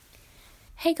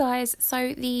Hey guys,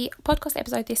 so the podcast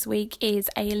episode this week is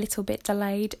a little bit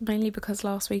delayed, mainly because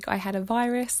last week I had a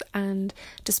virus and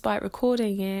despite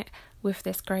recording it with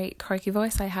this great croaky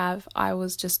voice I have, I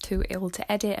was just too ill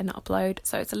to edit and upload,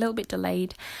 so it's a little bit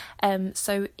delayed.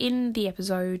 So in the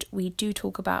episode we do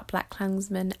talk about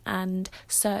BLACKKKLANSMAN and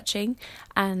Searching,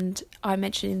 and I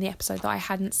mentioned in the episode that I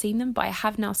hadn't seen them, but I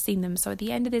have now seen them, so at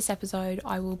the end of this episode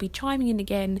I will be chiming in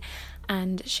again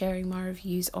and sharing my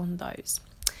reviews on those.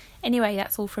 Anyway,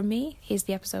 that's all from me. Here's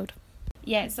the episode.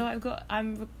 Yeah, so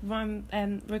I'm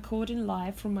recording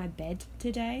live from my bed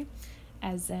today,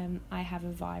 as I have a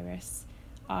virus.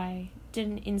 I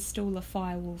didn't install a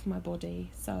firewall for my body,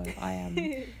 so I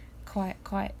am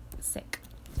quite sick.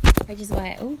 Which is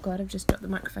why I've just dropped the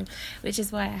microphone. Which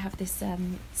is why I have this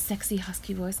sexy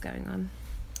husky voice going on.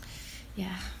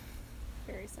 Yeah.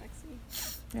 Very sexy.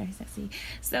 Very sexy.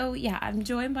 So yeah, I'm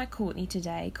joined by Courtney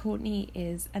today. Courtney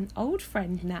is an old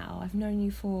friend now. I've known you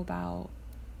for about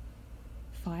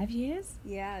 5 years.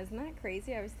 Yeah, isn't that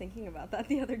crazy? I was thinking about that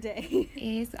the other day.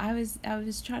 I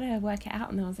was trying to work it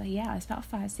out, and I was like, yeah, it's about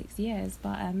 5-6 years.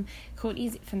 But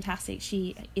Courtney's fantastic.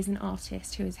 She is an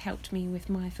artist who has helped me with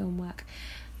my film work.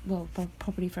 Well,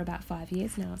 probably for about 5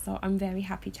 years now. So I'm very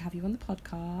happy to have you on the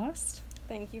podcast.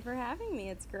 Thank you for having me.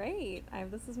 It's great.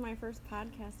 This is my first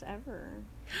podcast ever.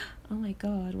 Oh my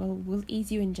god. Well, we'll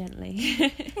ease you in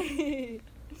gently.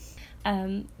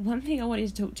 One thing I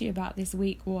wanted to talk to you about this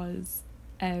week was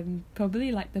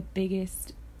probably like the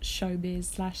biggest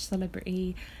showbiz /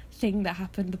 celebrity thing that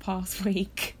happened the past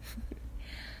week.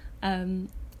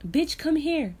 Bitch, come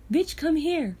here. Bitch, come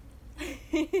here.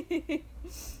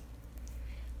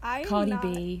 Cardi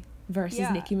B versus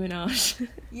Nicki Minaj.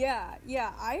 yeah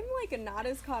I'm like not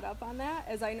as caught up on that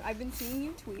as I've been seeing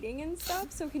you tweeting and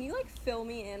stuff, so can you like fill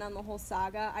me in on the whole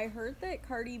saga? I heard that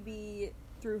Cardi B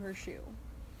threw her shoe.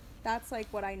 That's like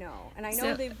what I know, and I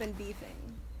know they've been beefing.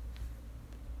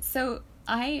 So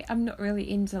I am not really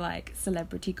into like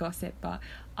celebrity gossip, but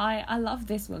I love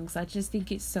this one because I just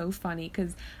think it's so funny,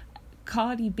 because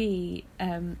Cardi B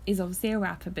is obviously a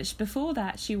rapper, but before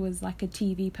that she was like a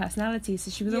TV personality,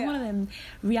 so she was on one of them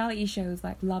reality shows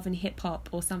like Love and Hip Hop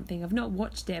or something. I've not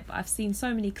watched it, but I've seen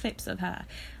so many clips of her.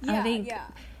 I think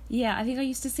I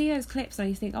used to see those clips and I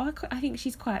used to think, I think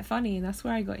she's quite funny, and that's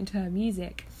where I got into her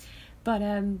music. But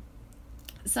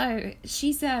so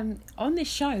she's on this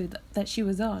show that she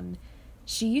was on.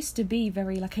 She used to be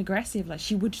very like aggressive, like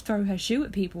she would throw her shoe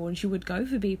at people and she would go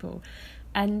for people.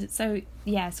 And so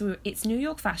it's New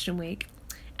York Fashion Week,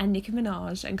 and Nicki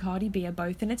Minaj and Cardi B are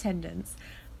both in attendance,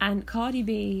 and Cardi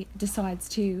B decides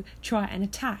to try and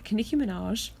attack Nicki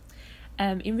Minaj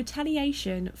in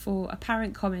retaliation for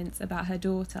apparent comments about her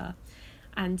daughter.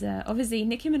 And obviously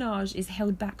Nicki Minaj is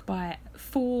held back by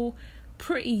 4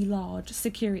 pretty large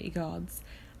security guards,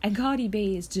 and Cardi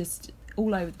B is just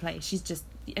all over the place. She's just,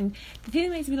 and the thing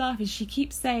that makes me laugh is she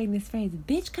keeps saying this phrase,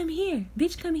 bitch come here,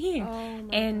 bitch come here. Oh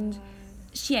my and God.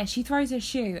 She throws her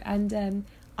shoe, and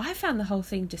I found the whole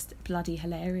thing just bloody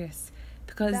hilarious,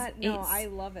 because I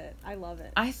love it.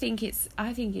 I think it's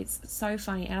so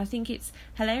funny, and I think it's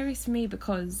hilarious for me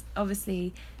because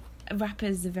obviously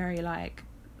rappers are very like,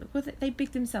 well, they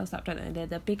big themselves up, don't they?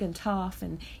 They're big and tough,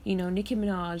 and you know, Nicki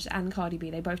Minaj and Cardi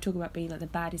B, they both talk about being like the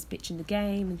baddest bitch in the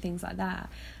game and things like that.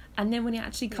 And then when it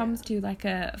actually comes to like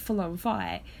a full-on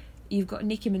fight, you've got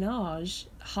Nicki Minaj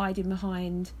hiding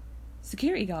behind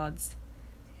security guards.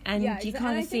 And you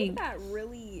kind of think that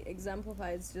really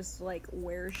exemplifies just like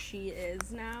where she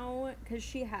is now, because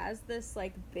she has this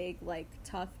like big like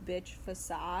tough bitch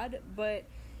facade, but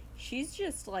she's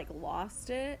just like lost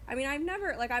it. I mean, I'm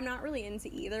not really into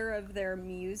either of their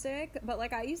music, but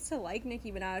like I used to like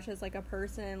Nicki Minaj as like a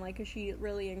person, like, 'cause she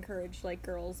really encouraged like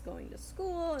girls going to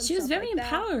school and she was very like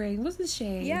empowering, wasn't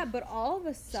she? Yeah, but all of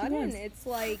a sudden it's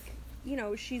like, you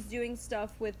know, she's doing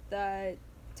stuff with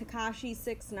Tekashi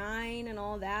 6ix9ine and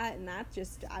all that, and that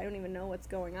just, I don't even know what's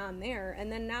going on there.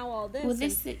 And then now all this,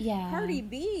 Cardi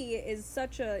B is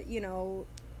such a, you know,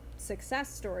 success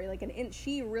story, like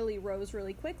she really rose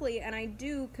really quickly, and I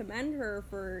do commend her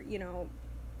for, you know,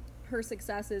 her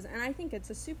successes. And I think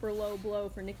it's a super low blow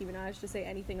for Nicki Minaj to say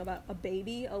anything about a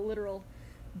baby, a literal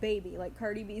baby. Like,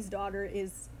 Cardi B's daughter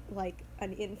is like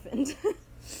an infant.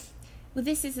 Well,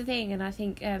 this is the thing, and I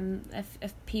think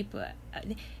if people,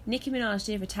 Nicki Minaj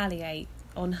did retaliate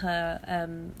on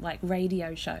her like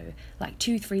radio show like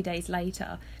 2-3 days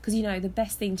later, because you know the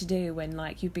best thing to do when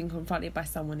like you've been confronted by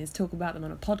someone is talk about them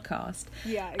on a podcast.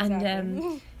 Yeah,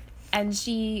 exactly. And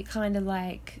she kind of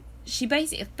like, she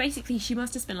basically she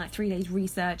must have spent like 3 days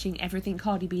researching everything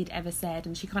Cardi B had ever said,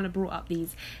 and she kind of brought up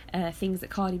these things that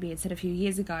Cardi B had said a few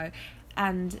years ago,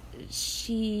 and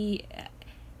she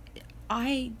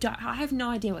I have no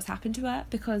idea what's happened to her,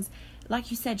 because like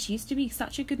you said, she used to be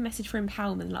such a good message for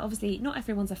empowerment. Like, obviously not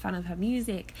everyone's a fan of her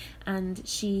music, and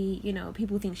she, you know,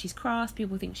 people think she's crass,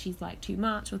 people think she's like too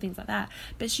much or things like that,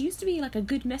 but she used to be like a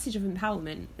good message of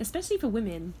empowerment, especially for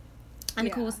women. And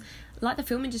of course, like the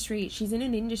film industry, she's in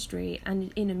an industry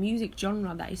and in a music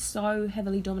genre that is so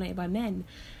heavily dominated by men,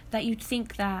 that you'd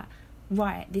think that,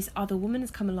 right, this other woman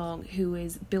has come along who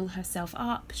has built herself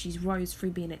up, she's rose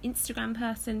through being an Instagram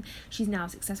person, she's now a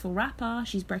successful rapper,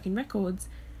 she's breaking records.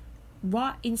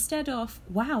 Right, instead of,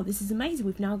 wow, this is amazing,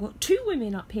 we've now got 2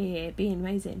 women up here being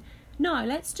amazing. No,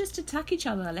 let's just attack each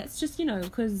other. Let's just, you know,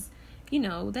 because, you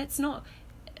know, that's not,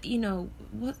 you know,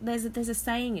 what there's a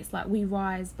saying, it's like we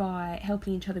rise by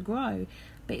helping each other grow.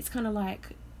 But it's kind of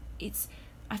like,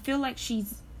 I feel like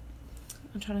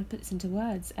I'm trying to put this into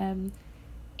words.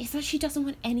 It's like she doesn't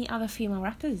want any other female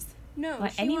rappers. No,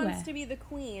 like, she anywhere. wants to be the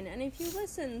queen. And if you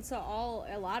listen to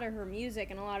a lot of her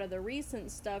music and a lot of the recent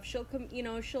stuff, she'll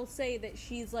say that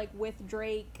she's like with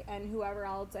Drake and whoever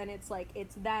else, and it's like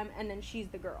it's them, and then she's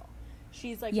the girl.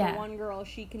 She's like the one girl.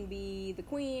 She can be the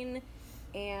queen,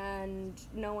 and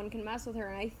no one can mess with her.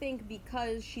 And I think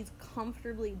because she's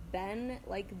comfortably been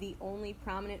like the only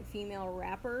prominent female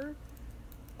rapper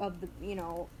of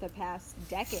the past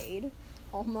decade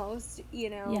almost,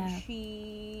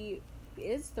 she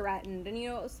is threatened.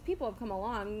 And people have come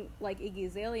along like Iggy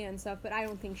Azalea and stuff, but I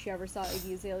don't think she ever saw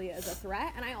Iggy Azalea as a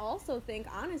threat. And I also think,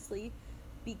 honestly,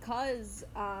 because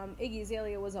Iggy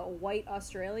Azalea was a white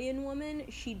Australian woman,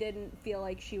 she didn't feel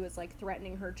like she was like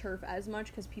threatening her turf as much,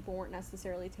 because people weren't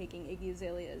necessarily taking Iggy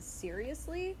Azalea as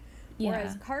seriously.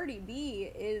 Whereas Cardi B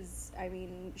is, I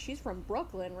mean, she's from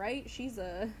Brooklyn, right? She's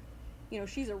a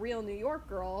real New York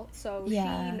girl, so she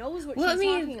knows what she's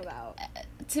talking about.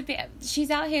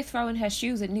 She's out here throwing her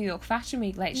shoes at New York Fashion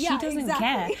Week, like, she doesn't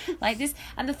care. Like this,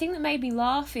 and the thing that made me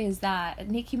laugh is that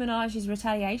Nicki Minaj's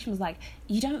retaliation was like,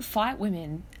 you don't fight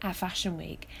women at Fashion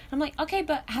Week. I'm like, okay,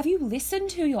 but have you listened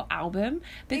to your album?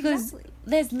 Because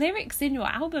there's lyrics in your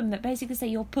album that basically say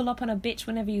you'll pull up on a bitch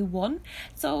whenever you want.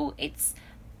 So it's,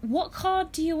 what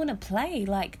card do you want to play?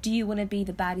 Like, do you want to be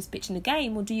the baddest bitch in the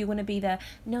game, or do you want to be the,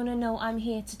 no, I'm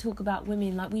here to talk about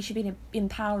women, like, we should be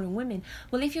empowering women?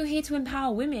 Well, if you're here to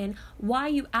empower women, why are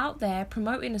you out there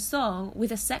promoting a song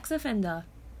with a sex offender?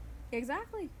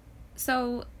 Exactly.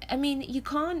 So, I mean, you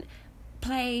can't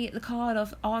play the card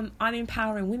of, I'm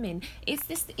empowering women. It's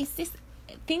this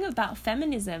thing about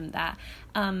feminism that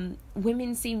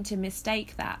women seem to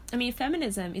mistake that. I mean,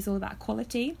 feminism is all about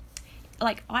equality.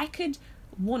 Like, I could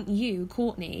want you,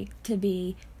 Courtney, to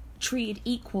be treated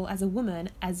equal as a woman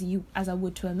as I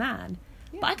would to a man.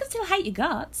 But I can still hate your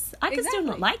guts. I can still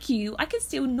not like you. I can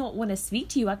still not want to speak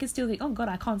to you. I can still think, oh God,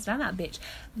 I can't stand that bitch.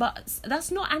 But that's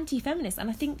not anti-feminist. And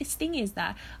I think this thing is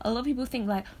that a lot of people think,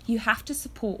 like, you have to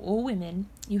support all women.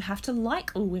 You have to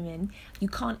like all women. You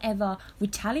can't ever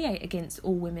retaliate against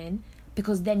all women,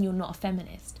 because then you're not a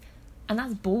feminist. And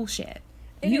that's bullshit.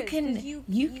 You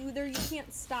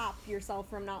can't stop yourself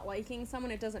from not liking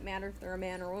someone. It doesn't matter if they're a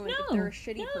man or a woman. If they're a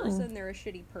shitty person, they're a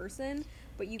shitty person.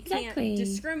 But you can't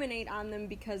discriminate on them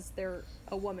because they're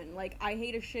a woman. Like, I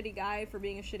hate a shitty guy for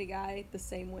being a shitty guy the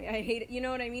same way I hate it. You know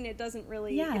what I mean? It doesn't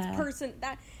really... It's person...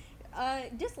 that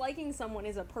disliking someone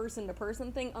is a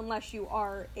person-to-person thing, unless you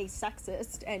are a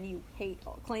sexist and you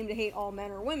claim to hate all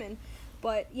men or women.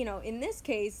 But, in this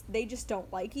case, they just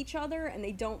don't like each other, and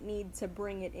they don't need to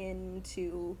bring it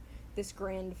into this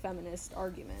grand feminist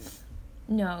argument.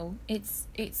 No, it's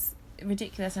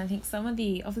ridiculous. And I think some of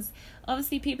the...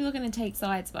 Obviously, people are going to take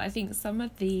sides, but I think some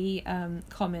of the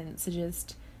comments are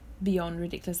just beyond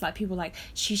ridiculous. Like, people like,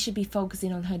 she should be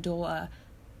focusing on her daughter.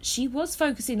 She was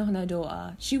focusing on her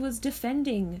daughter. She was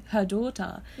defending her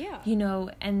daughter. Yeah.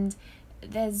 And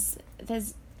there's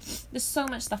so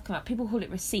much stuff come up. People call it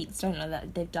receipts, don't know,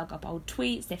 that they've dug up old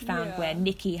tweets. They found where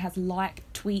Nicki has liked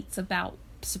tweets about,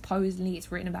 supposedly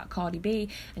it's written about Cardi B,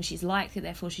 and she's liked it,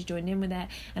 therefore she's joined in with it.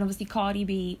 And obviously Cardi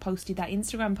B posted that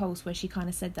Instagram post where she kind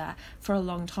of said that for a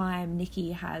long time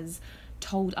Nicki has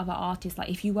told other artists, like,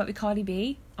 if you work with Cardi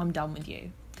B, I'm done with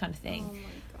you, kind of thing. Oh my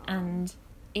God. And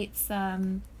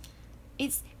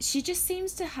she just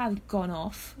seems to have gone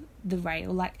off the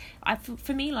rail. Like,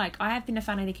 for me, like, I have been a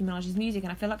fan of Nicki Minaj's music,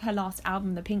 and I feel like her last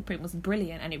album, The Pink Print, was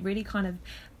brilliant, and it really kind of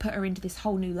put her into this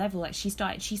whole new level. Like, she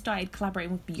started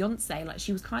collaborating with Beyonce. Like,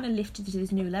 she was kind of lifted to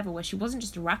this new level where she wasn't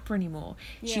just a rapper anymore.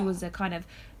 She was a kind of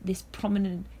this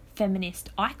prominent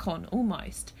feminist icon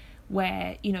almost,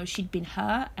 where, she'd been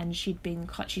hurt and she'd gone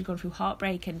through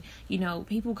heartbreak, and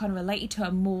people kind of related to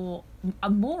her more,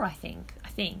 I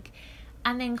think.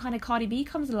 And then kind of Cardi B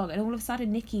comes along, and all of a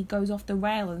sudden Nicki goes off the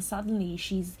rail, and suddenly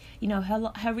she's, you know,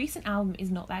 her recent album is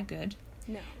not that good.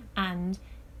 No. And,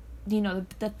 you know,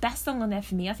 the best song on there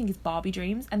for me, I think, is Barbie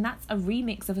Dreams, and that's a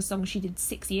remix of a song she did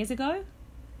 6 years ago.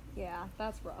 Yeah,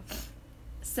 that's rough.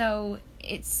 So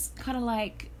it's kind of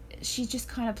like she's just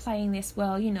kind of playing this,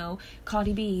 well, you know,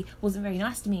 Cardi B wasn't very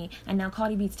nice to me, and now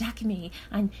Cardi B's attacking me,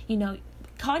 and, you know,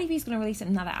 Cardi B's going to release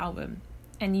another album.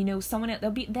 And, you know, someone else,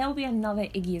 there'll be another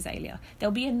Iggy Azalea.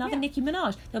 There'll be another Nicki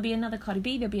Minaj. There'll be another Cardi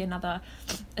B. There'll be another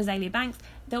Azalea Banks.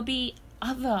 There'll be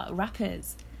other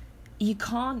rappers. You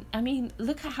can't... I mean,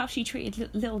 look at how she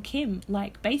treated Lil' Kim.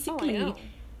 Like, basically,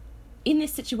 in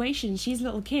this situation, she's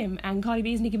Lil' Kim and Cardi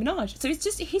B is Nicki Minaj. So it's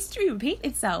just history repeat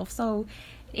itself. So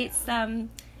it's mad.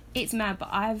 But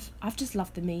I've just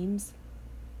loved the memes.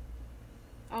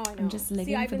 Oh, I know. I'm just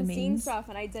living I've for the been memes. seeing stuff,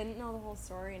 and I didn't know the whole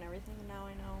story and everything, and now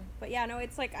I know. But yeah, no,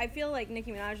 it's like, I feel like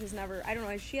Nicki Minaj has never, I don't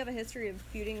know, does she have a history of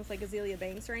feuding with, like, Azalea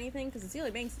Banks or anything? Because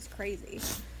Azalea Banks is crazy.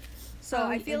 So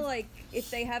I feel like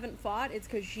if they haven't fought, it's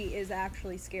because she is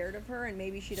actually scared of her, and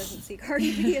maybe she doesn't see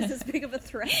Cardi B as big of a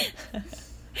threat.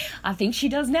 I think she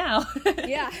does now.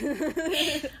 Yeah.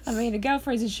 I mean, a girl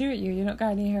throws a shoe at you, you're not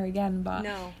going near her again, but...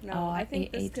 No, I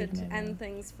think this could end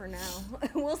things for now.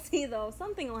 We'll see, though.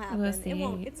 Something will happen. We'll see.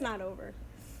 It's not over.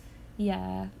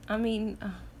 Yeah. I mean,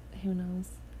 who knows?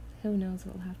 Who knows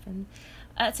what will happen?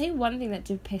 I'll tell you one thing that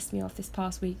did piss me off this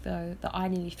past week, though, that I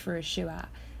nearly threw a shoe at.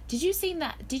 Did you see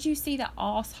that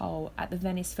arsehole at the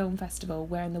Venice Film Festival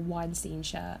wearing the Weinstein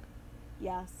shirt?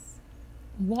 Yes.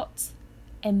 What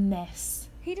a mess.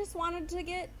 He just wanted to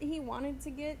get, you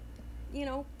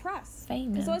know, press.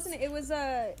 Famous.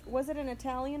 Was it an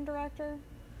Italian director?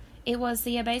 It was,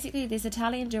 basically this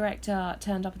Italian director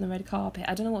turned up on the red carpet.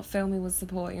 I don't know what film he was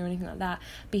supporting or anything like that,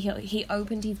 but he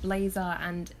opened his blazer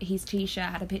and his t-shirt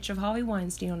had a picture of Harvey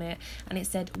Weinstein on it, and it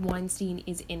said, "Weinstein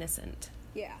is innocent."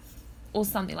 Yeah. Or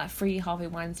something like, "Free Harvey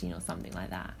Weinstein," or something like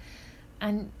that.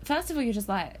 And first of all, you're just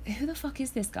like, who the fuck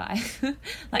is this guy?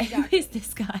 Like, exactly. Who is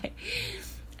this guy?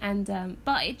 And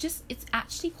but it's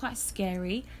actually quite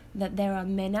scary that there are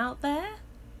men out there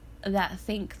that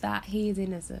think that he is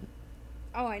innocent.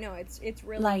 Oh, I know. It's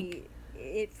really like,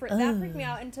 that freaked me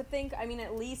out. And to think, I mean,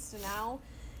 at least now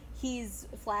he's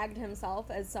flagged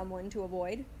himself as someone to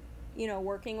avoid, you know,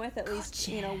 working with. At least,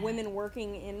 you know, women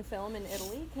working in film in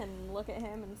Italy can look at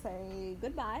him and say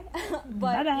goodbye. But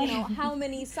bye-bye. You know, how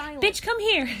many silent bitch, come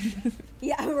here.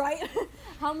 Yeah, right.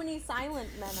 How many silent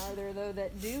men are there, though,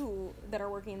 that are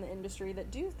working in the industry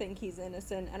that do think he's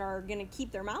innocent and are going to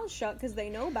keep their mouths shut because they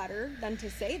know better than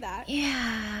to say that?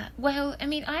 Yeah. Well, I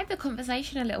mean, I had the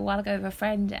conversation a little while ago with a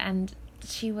friend, and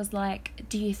she was like,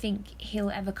 "Do you think he'll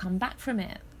ever come back from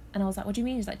it?" And I was like, "What do you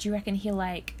mean?" She's like, "Do you reckon he'll,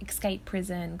 like, escape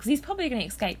prison?" Because he's probably going to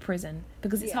escape prison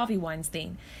because it's Harvey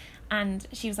Weinstein. And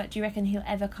she was like, "Do you reckon he'll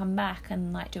ever come back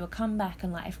and, like, do a comeback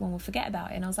and, like, everyone will forget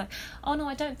about it?" And I was like, "Oh, no,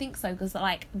 I don't think so, because,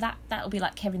 like, that'll be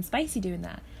like Kevin Spacey doing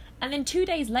that." And then 2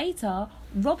 days later,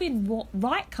 Robin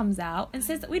Wright comes out and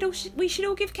says that we should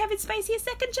all give Kevin Spacey a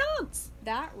second chance.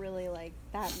 That really, like,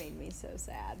 that made me so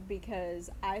sad, because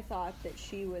I thought that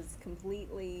she was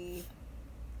completely,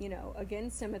 you know,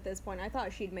 against him at this point. I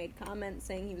thought she'd made comments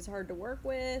saying he was hard to work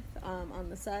with on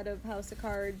the set of House of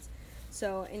Cards.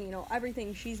 So, and, you know,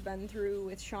 everything she's been through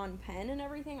with Sean Penn and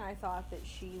everything, I thought that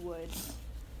she would,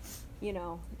 you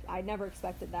know, I never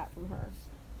expected that from her.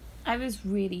 I was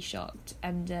really shocked,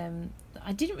 and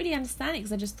I didn't really understand it,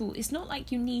 because I just thought, it's not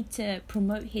like you need to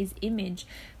promote his image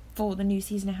for the new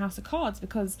season of House of Cards,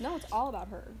 because... No, it's all about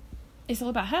her. It's all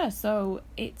about her, so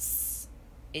it's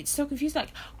so confused. Like,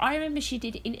 I remember she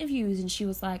did interviews and she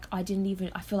was like, I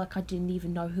feel like I didn't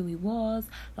even know who he was.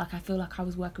 Like, I feel like I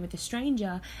was working with a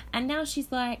stranger. And now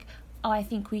she's like, oh, I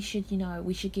think we should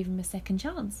give him a second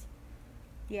chance.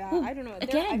 Yeah, ooh, I don't know.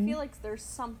 I feel like there's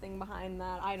something behind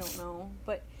that. I don't know.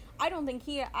 But I don't think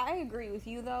I agree with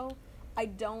you, though. I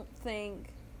don't think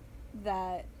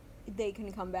that they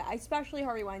can come back. Especially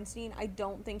Harvey Weinstein. I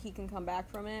don't think he can come back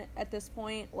from it at this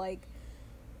point. Like,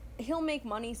 he'll make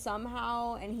money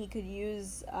somehow, and he could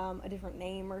use a different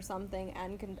name or something,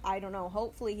 and I don't know,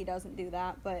 hopefully he doesn't do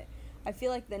that, but I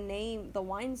feel like the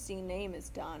Weinstein name is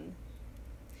done.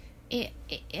 I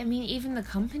mean, even the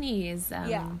company is,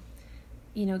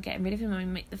 you know, getting rid of him. I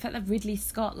mean, the fact that Ridley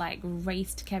Scott, like,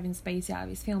 raced Kevin Spacey out of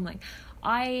his film, like,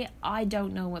 I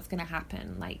don't know what's going to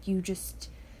happen. Like, you just,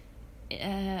 you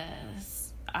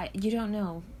don't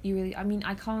know. You really, I mean,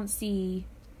 I can't see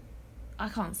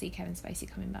Kevin Spacey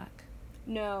coming back.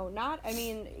 No, I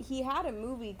mean, he had a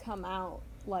movie come out,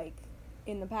 like,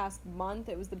 in the past month.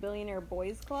 It was the Billionaire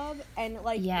Boys Club, and,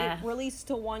 like, it released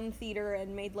to one theater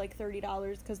and made, like,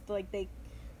 $30, because, like,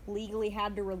 legally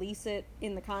had to release it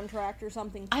in the contract or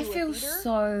something to I feel a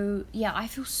theater. I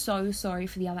feel so sorry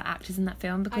for the other actors in that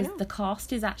film, because the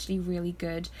cast is actually really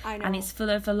good. I know. And it's full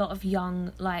of a lot of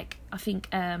young, like, I think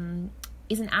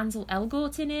isn't Ansel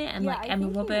Elgort in it, and like Emma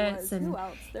Roberts, and who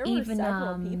else? There even were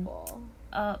several people.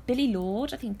 Billy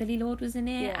Lord, I think Billy Lord was in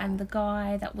it, and the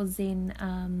guy that was in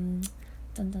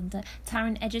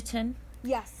Taron Egerton.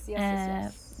 Yes.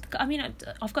 I mean,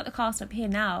 I've got the cast up here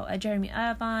now. Jeremy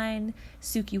Irvine,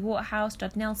 Suki Waterhouse,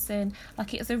 Judd Nelson.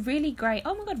 Like, it was a really great...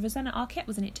 Oh my God, Rosanna Arquette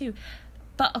was in it too.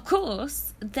 But of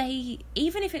course,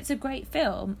 even if it's a great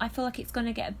film, I feel like it's going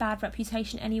to get a bad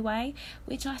reputation anyway,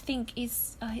 which I think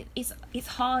is it's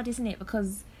hard, isn't it?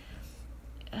 Because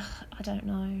I don't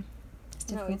know. It's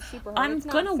difficult. No, it's super hard. It's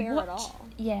not fair at all.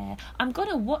 Yeah, I'm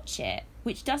gonna watch it,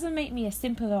 which doesn't make me a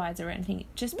sympathiser or anything,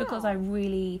 just because I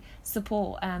really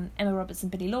support Emma Roberts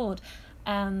and Billy Lord.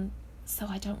 So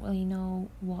I don't really know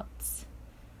what.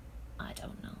 I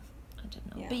don't know.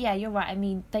 Yeah. But yeah, you're right. I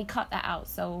mean, they cut that out,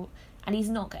 so. And he's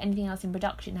not got anything else in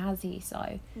production, has he?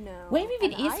 So no. Where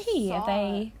even is he? Are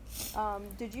they?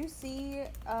 Did you see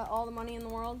All the Money in the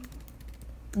World?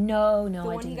 No,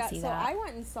 I didn't see that. So I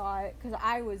went and saw it because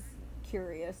I was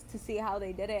curious to see how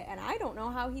they did it, and I don't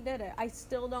know how he did it. I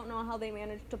still don't know how they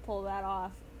managed to pull that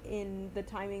off in the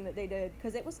timing that they did,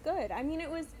 because it was good. I mean,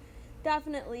 it was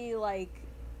definitely like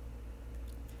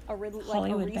a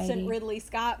recent Ridley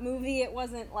Scott movie. It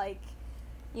wasn't like,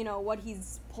 you know, what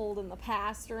he's pulled in the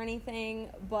past or anything,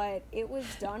 but it was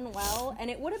done well. And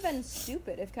it would have been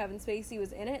stupid if Kevin Spacey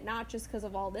was in it, not just because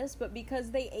of all this, but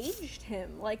because they aged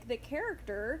him. Like, the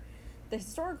character, the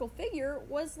historical figure,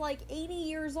 was like 80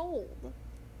 years old.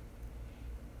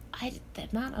 The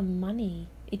amount of money,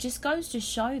 it just goes to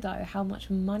show though how much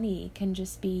money can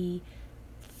just be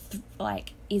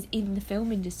is in the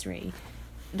film industry,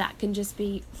 that can just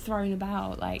be thrown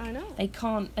about. Like, I know. They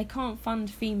can't fund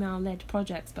female-led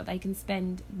projects, but they can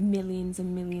spend millions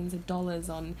and millions of dollars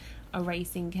on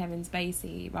erasing Kevin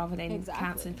Spacey rather than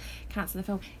cancel the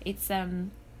film. It's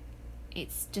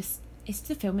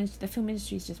the film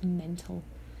industry is just mental.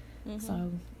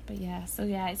 Mm-hmm.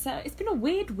 It's been a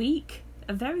weird week,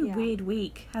 a very weird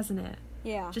week, hasn't it?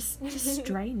 Yeah. Just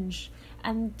strange.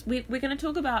 And we're going to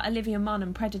talk about Olivia Munn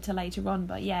and Predator later on,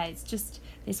 but yeah, it's just,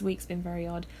 this week's been very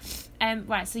odd.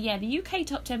 Right, so yeah, the UK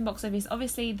top 10 box office,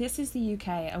 obviously this is the UK,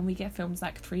 and we get films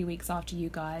like 3 weeks after you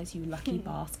guys, you lucky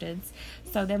bastards.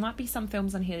 So there might be some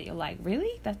films on here that you're like,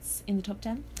 really? That's in the top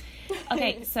 10?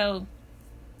 Okay, so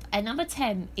at number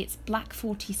 10, it's Black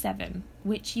 47,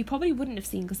 which you probably wouldn't have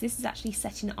seen because this is actually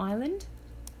set in Ireland.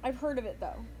 I've heard of it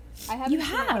though. I haven't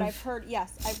seen it, but I've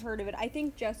heard of it. I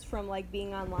think just from like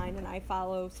being online, and I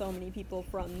follow so many people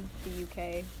from the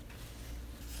UK.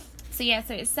 So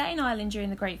it's set in Ireland during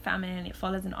the Great Famine, and it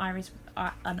follows an Irish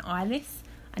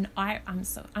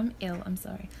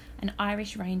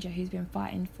ranger who's been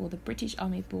fighting for the British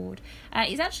Army Board.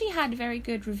 It's actually had very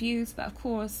good reviews, but of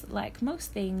course, like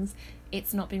most things,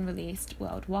 it's not been released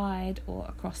worldwide or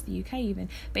across the UK even.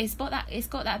 But it's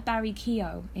got that Barry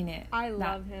Keogh in it. I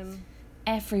love him.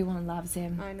 Everyone loves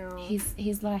him. I know.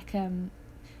 He's like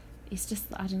it's just,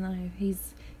 I don't know.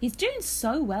 He's doing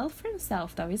so well for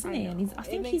himself though, isn't he? And I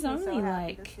think he's only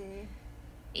like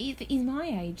he's my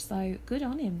age, so good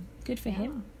on him. Good for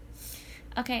him.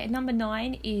 Okay, at number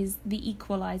 9 is The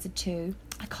Equalizer 2.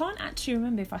 I can't actually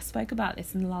remember if I spoke about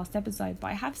this in the last episode, but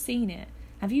I have seen it.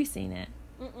 Have you seen it?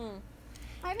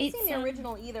 I haven't seen the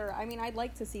original either. I mean, I'd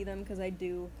like to see them because I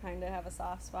do kind of have a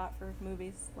soft spot for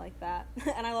movies like that.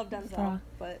 And I love Denzel,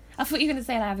 but... I thought you were going to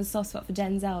say I have a soft spot for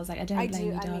Denzel. I was like, I don't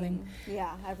blame you, darling.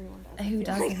 Yeah, everyone does. Who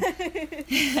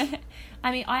doesn't?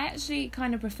 I mean, I actually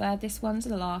kind of preferred this one to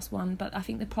the last one, but I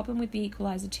think the problem with The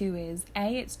Equalizer 2 is,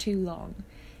 A, it's too long.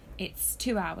 It's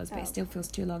 2 hours, but it still feels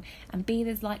too long. And B,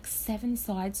 there's like 7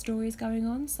 side stories going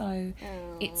on, so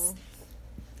it's...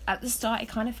 At the start, it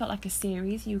kind of felt like a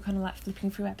series. You were kind of like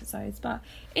flipping through episodes, but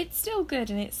it's still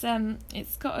good, and it's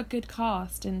got a good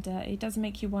cast, and it does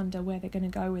make you wonder where they're going to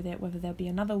go with it, whether there'll be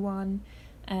another one.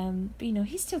 But you know,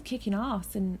 he's still kicking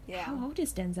ass, and how old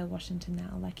is Denzel Washington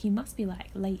now? Like, he must be like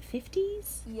late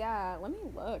 50s. Yeah, let me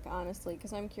look honestly,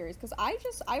 because I'm curious. Because I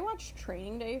watched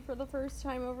Training Day for the first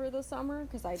time over the summer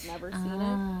because I'd never seen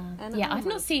it. And yeah, I've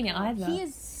not seen it either. He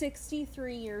is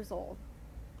 63 years old.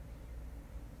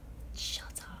 Shut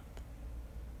up.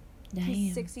 Damn.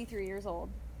 He's 63 years old.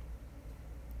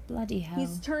 Bloody hell.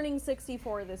 He's turning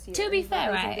 64 this year. To be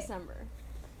fair, right? In December.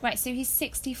 Right, so he's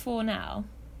 64 now.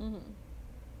 Mm-hmm.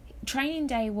 Training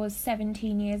Day was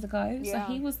 17 years ago, so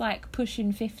he was like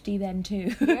pushing 50 then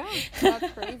too. Yeah,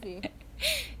 that's crazy.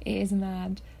 It is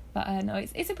mad. But no,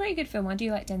 it's a pretty good film. I do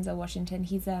like Denzel Washington.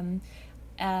 He's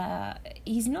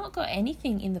He's not got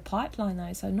anything in the pipeline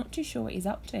though, so I'm not too sure what he's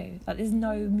up to. Like, there's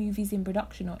no movies in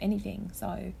production or anything,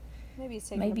 so maybe he's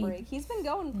taking a break. He's been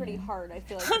going pretty hard, I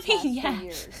feel like, the past few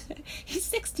years. He's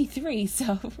 63,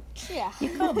 so yeah, you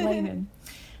can't blame him.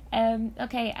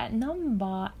 Okay, at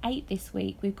number 8 this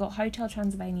week, we've got Hotel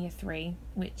Transylvania 3,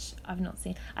 which I've not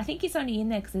seen. I think it's only in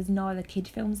there because there's no other kid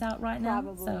films out right now.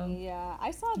 Probably, so, yeah. I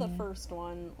saw the first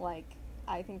one,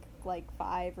 I think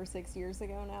 5 or 6 years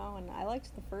ago now, and I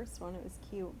liked the first one. It was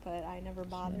cute, but I never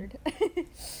bothered.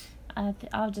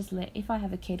 I'll just if I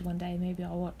have a kid one day, maybe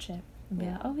I'll watch it and be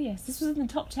like, oh yes, this was in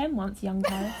the top 10 once, young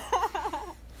Caris.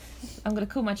 I'm going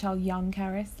to call my child young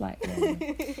Caris,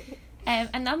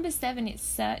 and number 7, it's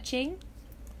Searching.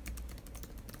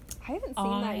 I haven't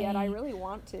seen that yet. I really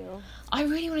want to. I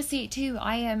really want to see it too.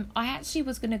 I actually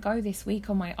was going to go this week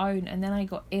on my own, and then I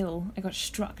got ill. I got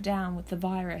struck down with the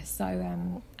virus. So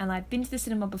and I've been to the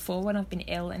cinema before when I've been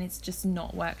ill, and it's just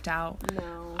not worked out.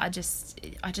 No. I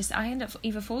end up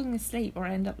either falling asleep or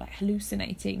I end up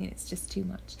hallucinating, and it's just too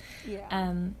much.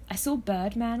 Yeah. I saw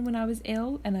Birdman when I was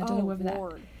ill, and I don't know whether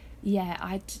Lord. that. Yeah,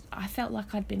 I felt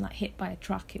like I'd been hit by a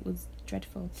truck. It was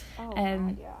dreadful. Oh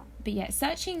God, yeah. But yeah,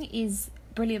 Searching is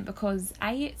brilliant because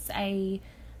it's a,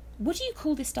 what do you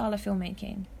call this style of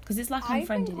filmmaking? Because it's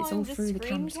Unfriended. It's all through the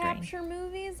camera screen. Screen capture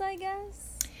movies, I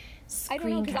guess. Screen I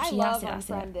don't know, because I love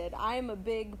Unfriended. It. I am a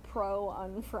big pro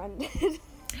Unfriended.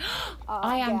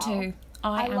 I am too.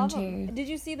 I am too. Did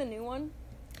you see the new one?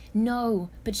 No,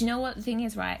 but you know what the thing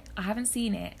is, right? I haven't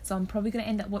seen it, so I'm probably going to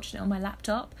end up watching it on my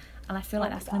laptop. And I feel like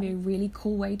that's going to be a really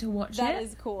cool way to watch it. That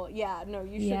is cool. Yeah, no,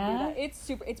 you should do that.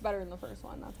 It's better than the first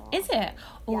one, that's all. Is it?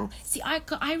 Oh, yes. See,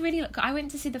 I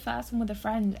went to see the first one with a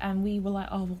friend, and we were like,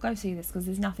 oh, we'll go see this because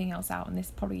there's nothing else out, and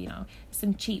this probably,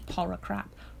 some cheap horror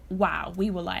crap. Wow, we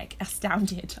were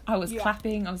astounded. I was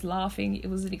clapping, I was laughing. It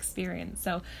was an experience.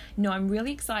 So, no, I'm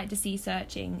really excited to see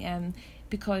Searching,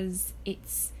 because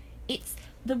it's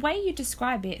the way you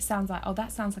describe it sounds like, oh,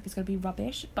 that sounds like it's going to be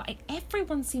rubbish, but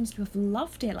everyone seems to have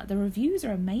loved it. The reviews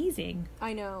are amazing.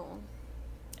 I know.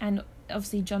 And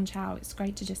obviously John Chow, it's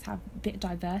great to just have a bit of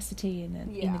diversity in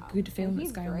a good film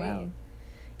that's going well.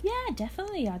 Yeah,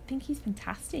 definitely. I think he's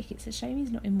fantastic. It's a shame he's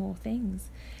not in more things.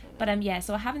 But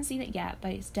so I haven't seen it yet,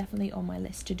 but it's definitely on my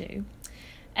list to do.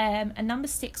 And number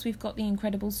 6, we've got The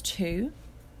Incredibles 2.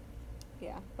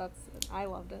 Yeah, I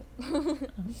loved it.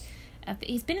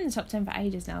 He's been in the top 10 for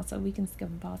ages now, so we can skip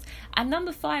and pass. And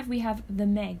number 5, we have The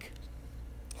Meg.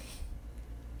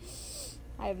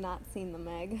 I have not seen The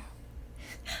Meg.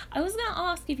 I was going to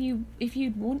ask if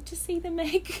you'd want to see The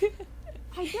Meg.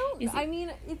 I don't. I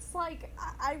mean, it's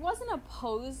I wasn't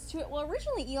opposed to it. Well,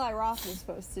 originally Eli Roth was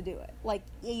supposed to do it,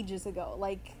 ages ago.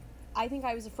 I think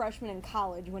I was a freshman in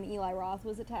college when Eli Roth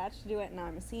was attached to do it, and now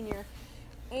I'm a senior.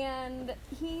 And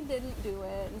he didn't do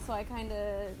it, and so I kind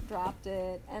of dropped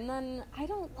it. And then I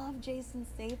don't love Jason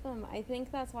Statham. I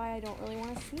think that's why I don't really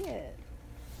want to see it.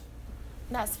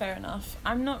 That's fair enough.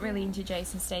 I'm not really into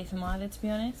Jason Statham either, to be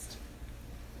honest.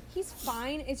 He's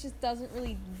fine. It just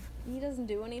he doesn't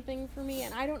do anything for me.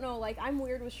 And I don't know, I'm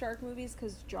weird with shark movies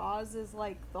because Jaws is,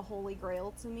 the holy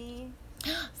grail to me.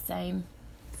 Same.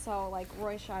 So,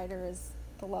 Roy Scheider is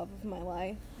the love of my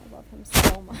life. I love him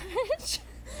so much.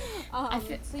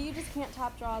 So you just can't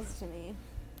top Jaws to me.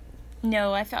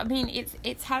 No, I mean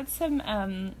it's had some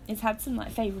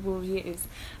favourable reviews,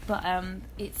 but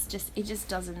it just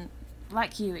doesn't,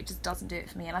 like you, it just doesn't do it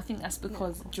for me, and I think that's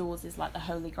because Jaws is the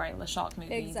holy grail of shark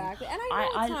movies. Exactly, and I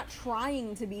know it's not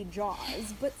trying to be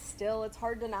Jaws, but still, it's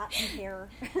hard to not compare.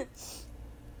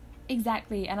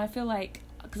 Exactly, and I feel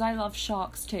because I love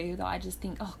sharks too, that I just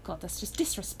think, oh god, that's just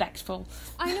disrespectful.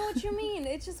 I know what you mean.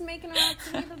 It's just making them out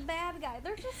to be the bad guy.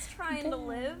 They're just trying to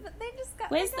live. They just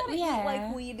got eat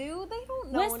like we do. They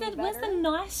don't know any better. Where's the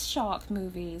nice shark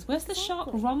movies? Where's the shark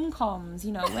rom-coms?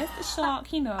 Where's the shark?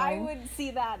 I would see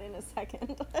that in a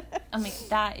second. I mean,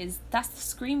 that's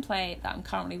the screenplay that I'm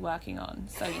currently working on.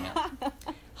 So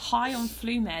high on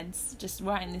flu meds, just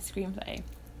writing this screenplay.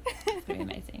 It's pretty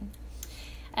amazing.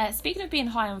 Speaking of being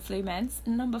high on flu meds,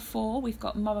 number 4, we've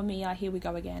got Mamma Mia, Here We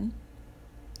Go Again.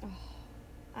 Oh,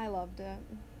 I loved it.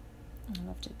 I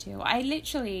loved it too. I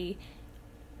literally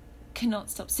cannot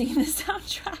stop singing the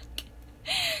soundtrack.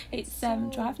 It's so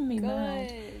driving me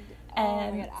mad.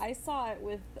 Oh my god, I saw it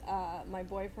with my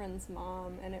boyfriend's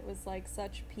mom, and it was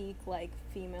such peak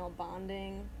female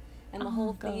bonding, and the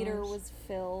whole theater was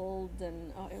filled, and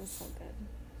it was so good.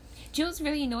 Do you know what's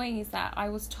really annoying is that I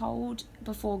was told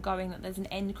before going that there's an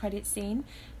end credit scene,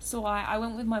 so I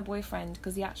went with my boyfriend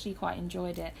because he actually quite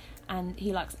enjoyed it, and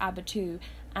he likes ABBA too,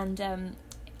 and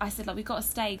I said, we got to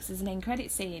stay because there's an end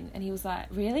credit scene, and he was like,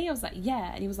 really? I was like,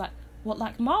 yeah, and he was like, what,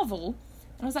 like Marvel?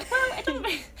 And I was like, well, I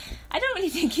don't really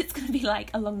think it's going to be like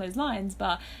along those lines,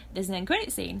 but there's an end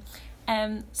credit scene.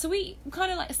 So we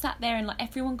kind of like sat there and like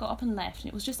everyone got up and left, and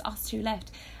it was just us two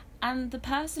left. And the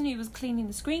person who was cleaning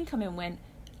the screen come in and went,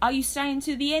 "Are you staying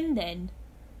to the end then?"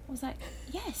 I was like,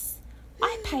 yes,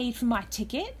 I paid for my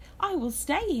ticket. I will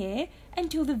stay here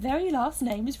until the very last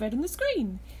name is read on the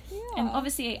screen. Yeah. And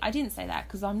obviously I didn't say that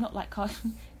because I'm not like, come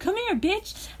here,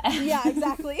 bitch. Yeah,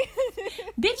 exactly.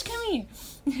 Bitch, come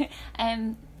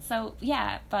here. So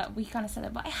yeah, but we kind of said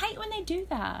that. But I hate when they do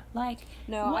that. Like,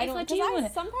 no, what I if don't. I do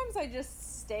it? Sometimes I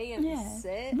just stay and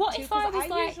sit. What if I was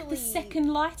like the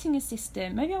second lighting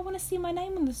assistant? Maybe I want to see my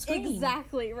name on the screen.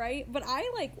 Exactly, right? But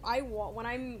when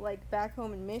I'm like back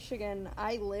home in Michigan,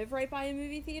 I live right by a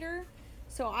movie theater,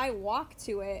 so I walk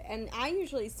to it, and I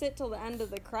usually sit till the end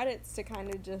of the credits to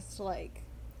kind of just like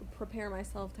prepare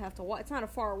myself to have to walk. It's not a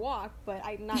far walk, but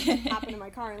I'm not hopping in my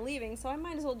car and leaving, so I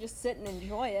might as well just sit and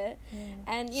enjoy it. Yeah.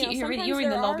 And you're in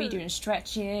the lobby doing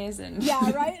stretches and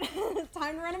yeah, right.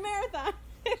 Time to run a marathon.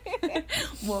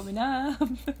 Warming up.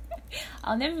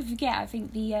 I'll never forget. I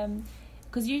think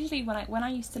because usually when I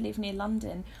used to live near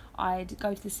London, I'd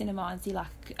go to the cinema and see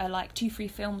like 2-3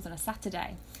 films on a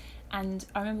Saturday. And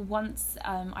I remember once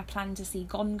I planned to see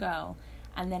Gone Girl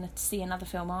and then to see another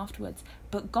film afterwards.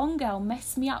 But Gone Girl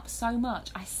messed me up so much.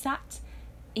 I sat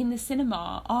in the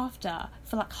cinema after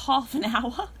for like half an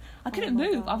hour. I couldn't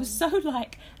move. God. I was so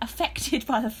like affected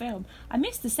by the film. I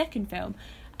missed the second film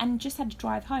and just had to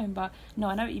drive home. But no,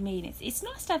 I know what you mean. It's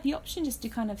nice to have the option just to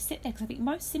kind of sit there, because I think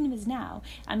most cinemas now,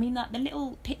 I mean, like the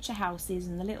little picture houses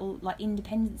and the little like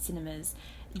independent cinemas,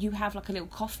 you have like a little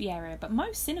coffee area, but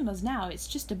most cinemas now it's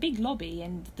just a big lobby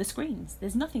and the screens.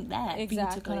 There's nothing there for you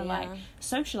to kind of like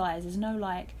socialise. There's no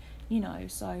like,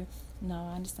 so no,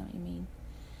 I understand what you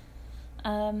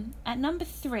mean. At number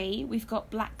 3 we've got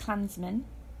BLACKKKLANSMAN.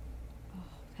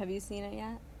 Have you seen it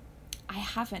yet? I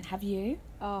haven't. Have you?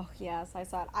 Oh yes, I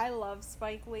saw it. I love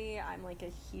Spike Lee. I'm like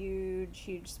a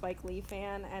huge Spike Lee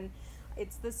fan, and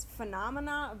it's this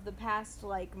phenomena of the past,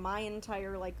 like, my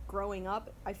entire, like, growing up.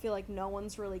 I feel like no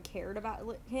one's really cared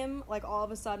about him. Like, all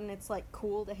of a sudden, it's, like,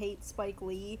 cool to hate Spike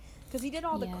Lee. Because he did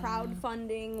all the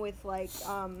crowdfunding with, like,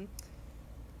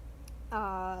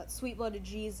 Sweet Blooded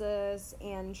Jesus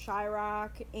and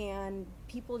Chirac, and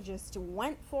people just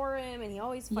went for him, and he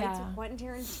always fights with Quentin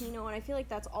Tarantino, and I feel like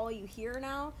that's all you hear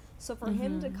now. So for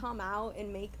him to come out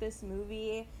and make this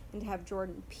movie, and to have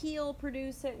Jordan Peele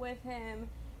produce it with him,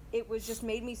 it was just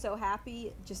made me so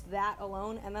happy, just that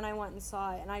alone. And then I went and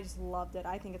saw it, and I just loved it.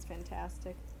 I think it's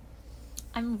fantastic.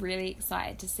 I'm really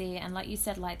excited to see it, and like you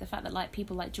said, like the fact that like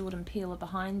people like Jordan Peele are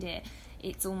behind it,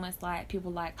 it's almost like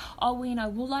people like, oh,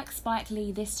 well, we'll like Spike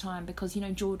Lee this time because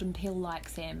Jordan Peele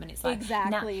likes him, and it's like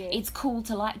exactly. Now it's cool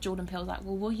to like Jordan Peele. Like,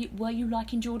 well, were you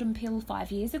liking Jordan Peele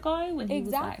 5 years ago when he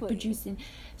was like producing?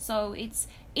 So it's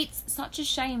such a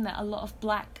shame that a lot of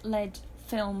black-led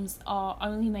films are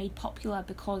only made popular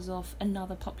because of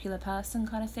another popular person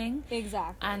kind of thing.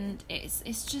 Exactly. And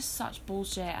it's just such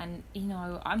bullshit, and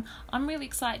I'm really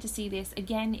excited to see this.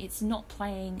 Again, it's not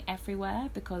playing everywhere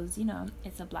because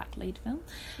it's a black lead film.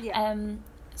 Yeah.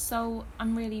 So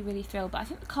I'm really, really thrilled. But I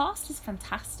think the cast is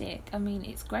fantastic. I mean,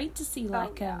 it's great to see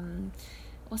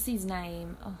what's his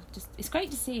name? It's great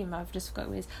to see him. I've just forgot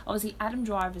who he is. Obviously, Adam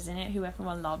Driver's in it, who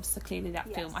everyone loves. So clearly,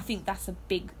 that film. I think that's a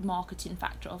big marketing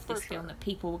factor of this film, that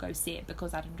people will go see it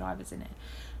because Adam Driver's in it.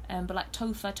 But like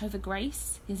Topher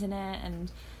Grace is in it, and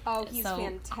he's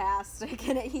fantastic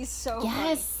in it. He's so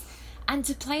funny. And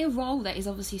to play a role that is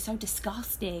obviously so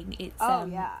disgusting,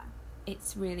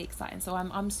 it's really exciting. So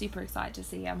I'm super excited to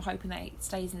see it. I'm hoping that it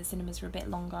stays in the cinemas for a bit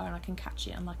longer and I can catch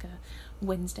it on like a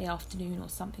Wednesday afternoon or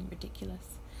something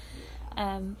ridiculous.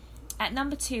 At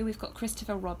number 2 we've got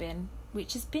Christopher Robin,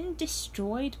 which has been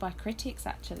destroyed by critics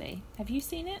actually. Have you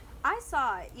seen it? I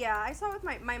saw it. Yeah, I saw it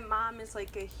with my mom is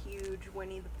like a huge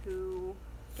Winnie the Pooh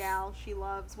gal. She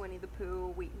loves Winnie the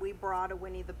Pooh. We brought a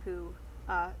Winnie the Pooh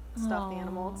stuffed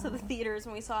animal to the theaters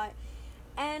when we saw it.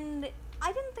 And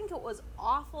I didn't think it was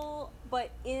awful,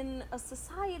 but in a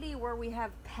society where we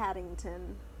have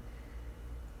Paddington,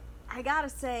 I gotta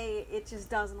say, it just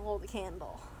doesn't hold a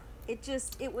candle.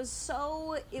 It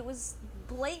was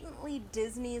blatantly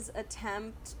Disney's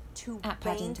attempt to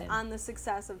bank on the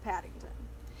success of Paddington.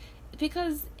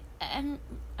 Because, I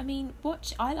mean,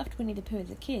 I loved Winnie the Pooh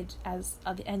as a kid, as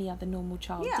any other normal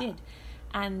child did.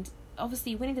 And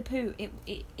obviously Winnie the Pooh,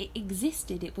 it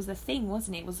existed. It was a thing,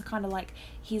 wasn't it? It was kind of like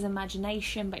his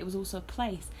imagination, but it was also a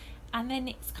place. And then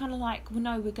it's kind of like, well,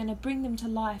 no, we're going to bring them to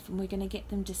life and we're going to get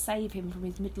them to save him from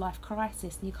his midlife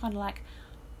crisis. And you're kind of like,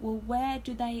 well, where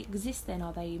do they exist then?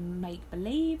 Are they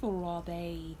make-believe, or are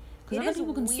they... because other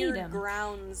people can see them.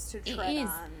 Grounds to tread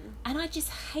on. And I just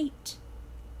hate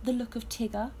the look of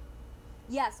Tigger.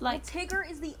 Yes, like Tigger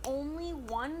is the only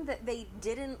one that they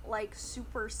didn't like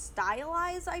super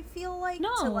stylize. I feel like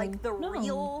to like the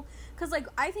real, because like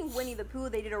I think Winnie the Pooh,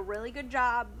 they did a really good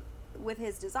job with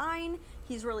his design.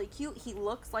 He's really cute. He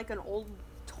looks like an old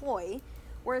toy,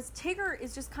 whereas Tigger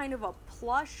is just kind of a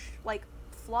plush, like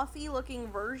fluffy looking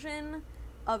version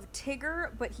of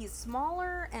Tigger, but he's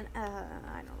smaller and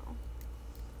I don't know.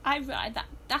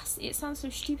 That's it sounds so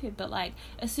stupid, but like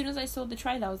as soon as I saw the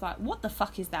trailer, I was like, "What the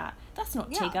fuck is that? That's not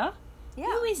Tigger. Yeah.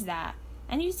 Who is that?"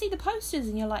 And you see the posters,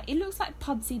 and you're like, "It looks like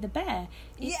Pudsey the bear."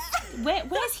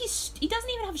 Where's he? He doesn't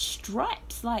even have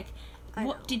stripes. Like,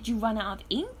 what did you run out of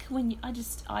ink when you?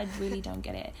 I really don't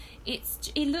get it.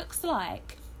 It looks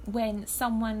like when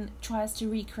someone tries to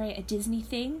recreate a Disney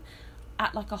thing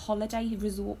at like a holiday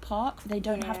resort park. They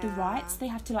don't have the rights. They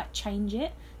have to like change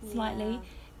it slightly. Yeah.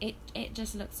 It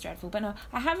just looks dreadful. But no,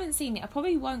 I haven't seen it. I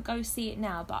probably won't go see it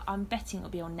now, but I'm betting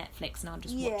it'll be on Netflix and I'll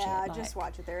just watch it. Yeah, just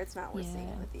watch it there. It's not worth seeing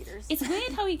in the theaters. It's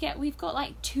weird how we've got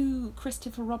like 2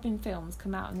 Christopher Robin films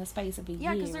come out in the space of a year as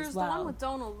well. Yeah, because there's the one with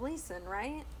Donald Gleason,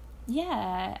 right?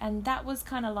 Yeah, and that was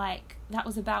kind of like, that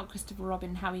was about Christopher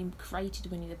Robin, how he created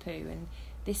Winnie the Pooh, and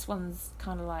this one's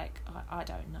kind of like, I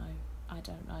don't know.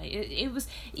 It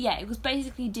was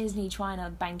basically Disney trying to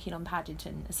bank in on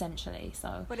Paddington, essentially.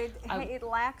 So, but it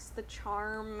lacks the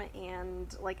charm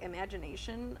and like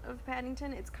imagination of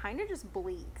Paddington. It's kind of just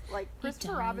bleak. Like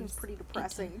Christopher Robin's pretty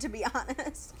depressing, to be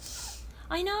honest.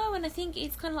 I know, and I think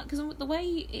it's kind of like, because the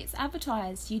way it's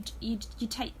advertised, you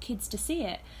take kids to see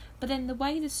it, but then the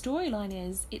way the storyline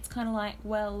is, it's kind of like,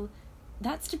 well,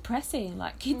 that's depressing.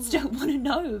 Like, kids don't want to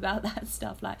know about that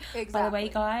stuff. Like, by the way,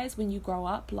 guys, when you grow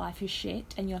up, life is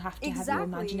shit, and you'll have to have your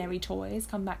imaginary toys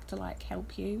come back to like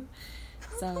help you.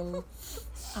 So,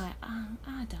 I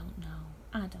don't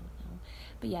know.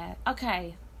 But yeah,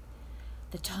 okay.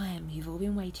 The time you've all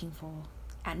been waiting for.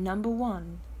 At number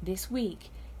 1 this week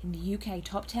in the UK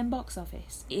top 10 box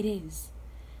office, it is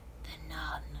The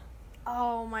Nun.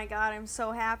 Oh my god, I'm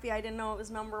so happy I didn't know it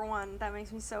was number 1. That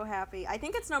makes me so happy. I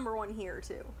think it's number 1 here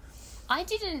too. I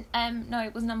didn't know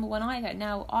it was number 1 either.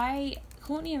 Now,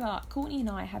 Courtney and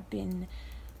I have been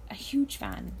a huge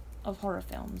fan of horror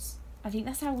films. I think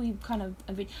that's how we kind of...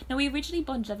 we originally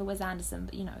bonded over Wes Anderson,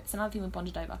 but, it's another thing we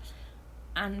bonded over.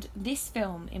 And this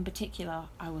film in particular,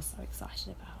 I was so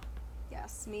excited about.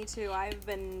 Yes, me too. I've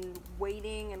been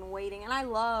waiting, and I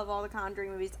love all the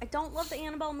Conjuring movies. I don't love the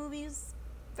Annabelle movies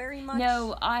very much.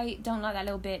 No, I don't like that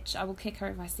little bitch. I will kick her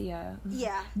if I see her.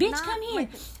 Yeah. Bitch, come here!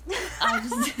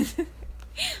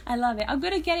 I love it. I'm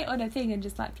going to get it on a thing and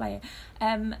just, like, play it.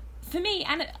 For me,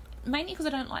 and mainly because I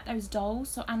don't like those dolls,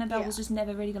 so Annabelle was just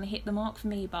never really going to hit the mark for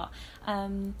me, but,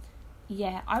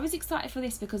 I was excited for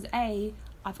this because, A,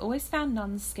 I've always found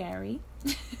nuns scary.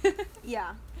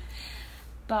 Yeah.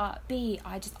 But B,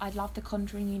 I love the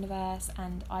Conjuring universe,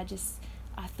 and I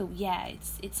thought,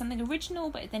 it's something original,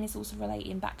 but then it's also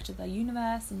relating back to the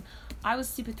universe, and I was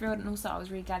super thrilled, and also I was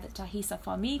really glad that Tahisa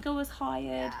Farmiga was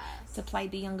hired to play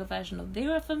the younger version of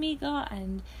Vera Farmiga,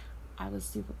 and I was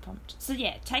super pumped. So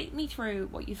yeah, take me through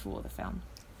what you thought of the film.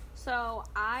 So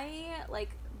I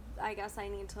guess I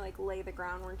need to like lay the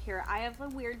groundwork here. I have a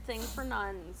weird thing for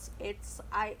nuns.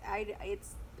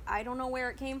 I don't know where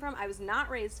it came from. I was not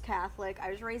raised Catholic.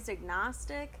 I was raised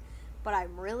agnostic, but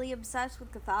I'm really obsessed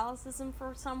with Catholicism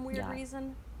for some weird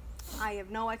reason. I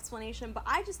have no explanation, but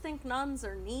I just think nuns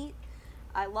are neat.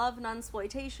 I love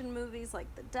nunsploitation movies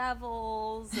like The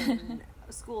Devils and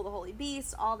School of the Holy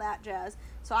Beast, all that jazz.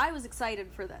 So I was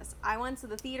excited for this. I went to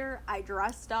the theater. I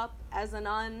dressed up as a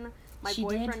nun. My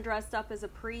boyfriend dressed up as a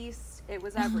priest. It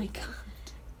was everything.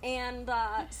 And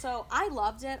so I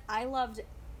loved it. I loved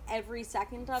every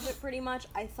second of it, pretty much.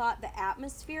 I thought the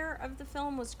atmosphere of the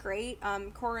film was great.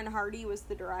 Corin Hardy was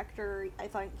the director. I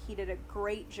thought he did a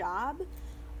great job.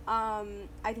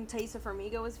 I think Taissa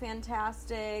Farmiga was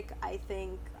fantastic. I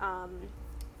think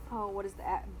what is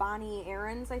that? Bonnie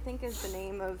Aarons, I think, is the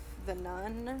name of the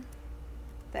nun,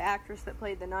 the actress that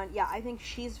played the nun. Yeah, I think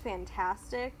she's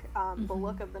fantastic. The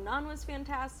look of the nun was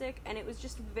fantastic, and it was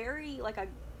just very like a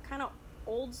kind of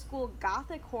old school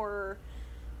gothic horror,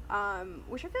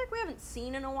 which I feel like we haven't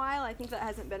seen in a while. I think that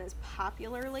hasn't been as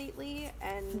popular lately.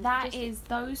 And that is,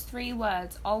 those 3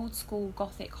 words, old school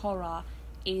gothic horror,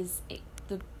 is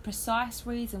the precise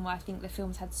reason why I think the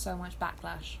film's had so much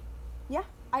backlash. Yeah,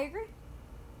 I agree.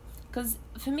 Because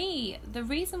for me, the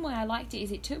reason why I liked it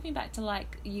is it took me back to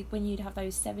when you'd have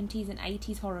those 70s and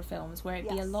 80s horror films where it'd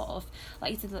be a lot of,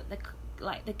 like you said,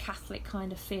 the Catholic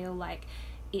kind of feel. Like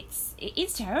it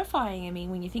is terrifying. I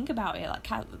mean, when you think about it, like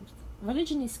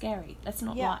religion is scary. Let's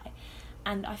not lie.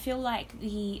 And I feel like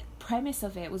the premise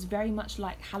of it was very much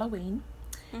like Halloween,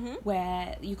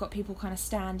 where you got people kind of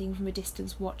standing from a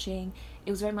distance watching.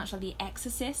 It was very much like The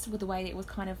Exorcist, with the way it was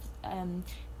kind of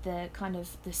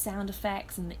the sound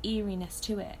effects and the eeriness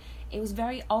to it. It was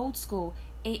very old school.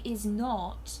 It is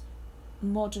not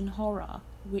modern horror,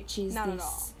 which is not this. At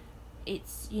all.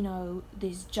 It's, you know,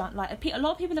 this jump. Like a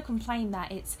lot of people are complaining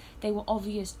that they were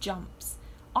obvious jumps.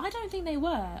 I don't think they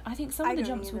were. I think some of the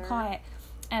jumps were quite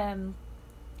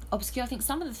obscure. I think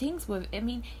some of the things were, I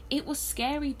mean, it was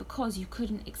scary because you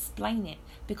couldn't explain it,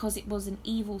 because it was an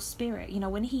evil spirit. You know,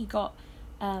 when he got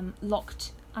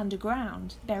locked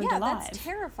underground, buried alive. Yeah, that's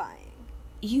terrifying.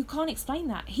 You can't explain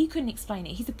that. He couldn't explain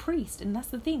it. He's a priest, and that's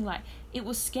the thing. Like, it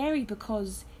was scary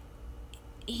because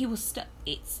he was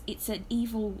it's an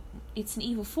evil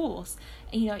force.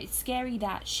 And, you know, it's scary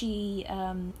that she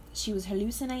was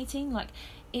hallucinating. Like,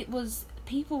 it was,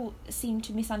 people seemed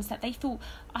to misunderstand.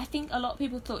 I think a lot of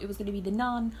people thought it was going to be the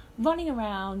nun running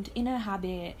around in her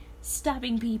habit,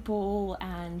 stabbing people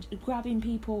and grabbing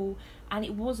people, and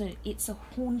it wasn't. It's a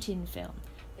haunting film.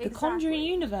 The Conjuring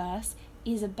universe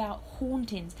is about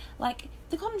hauntings. Like,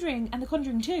 The Conjuring and The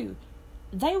Conjuring 2,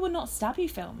 they were not stabby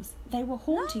films. They were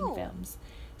haunting films.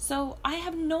 So I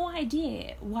have no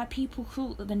idea why people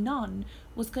thought that The Nun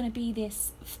was going to be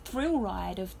this thrill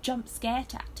ride of jump scare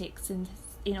tactics and,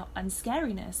 you know, and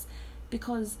scariness,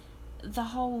 because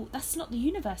that's not the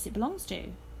universe it belongs to.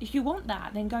 If you want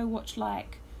that, then go watch,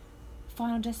 like,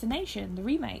 Final Destination, the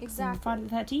remakes, and Friday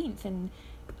the 13th, and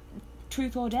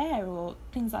Truth or Dare, or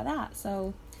things like that.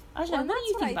 So I don't know. What do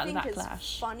you think about the backlash?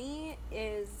 What's funny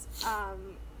is,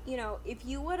 you know, if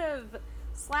you would have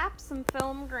slapped some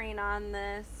film grain on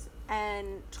this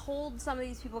and told some of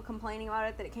these people complaining about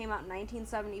it that it came out in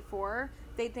 1974,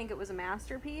 they'd think it was a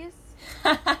masterpiece.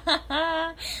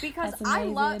 Because I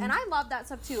love that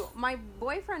stuff too. My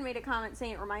boyfriend made a comment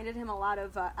saying it reminded him a lot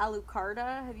of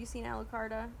Alucarda. Have you seen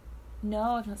Alucarda?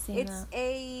 No, I've not seen that. It's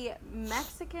a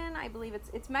Mexican, I believe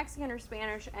it's Mexican or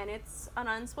Spanish, and it's an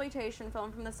unexploitation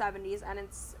film from the 70s, and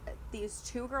it's these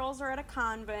two girls are at a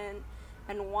convent,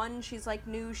 and one, she's like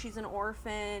new, she's an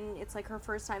orphan, it's like her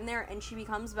first time there, and she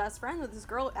becomes best friend with this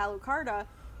girl, Alucarda,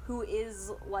 who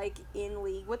is like in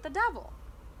league with the devil.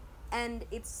 And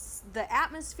the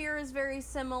atmosphere is very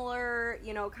similar,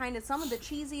 you know, kind of some of the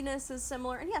cheesiness is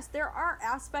similar, and yes, there are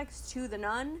aspects to The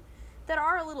Nun that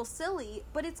are a little silly,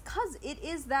 but it's because it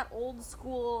is that old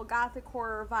school gothic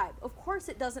horror vibe. Of course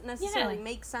it doesn't necessarily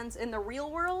make sense in the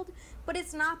real world, but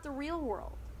it's not the real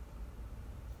world.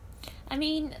 I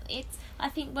mean, I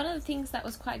think one of the things that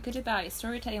was quite good about it,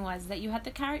 storytelling wise, is that you had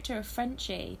the character of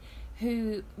Frenchie,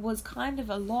 who was kind of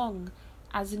along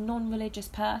as a non-religious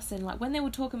person. Like, when they were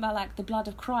talking about, like, the blood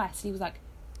of Christ, he was like,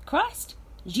 Christ?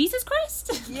 Jesus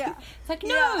Christ? Yeah. It's like,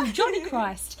 no, Johnny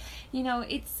Christ. You know,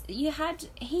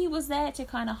 he was there to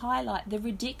kind of highlight the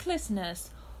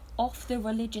ridiculousness of the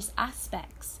religious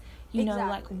aspects. You know,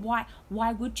 like, why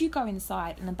would you go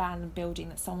inside an abandoned building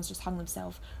that someone's just hung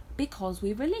themselves? Because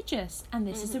we're religious, and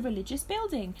this is a religious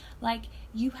building. Like,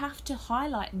 you have to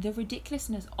highlight the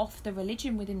ridiculousness of the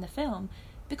religion within the film,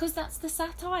 because that's the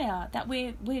satire that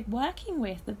we're working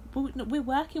with. We're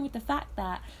working with the fact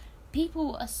that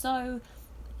people are so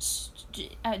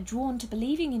drawn to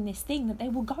believing in this thing that they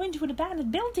will go into an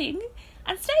abandoned building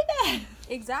and stay there.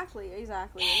 Exactly.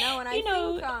 No, and I think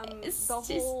the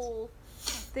whole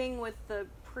thing with the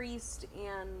priest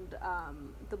and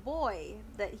the boy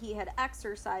that he had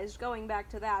exorcised, going back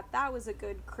to that was a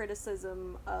good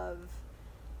criticism of,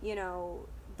 you know,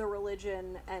 the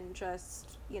religion, and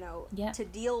just, you know, to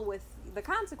deal with the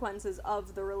consequences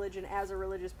of the religion as a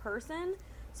religious person.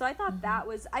 So I thought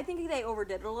I think they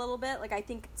overdid it a little bit. Like, I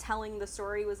think telling the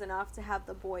story was enough. To have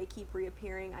the boy keep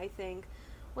reappearing, I think,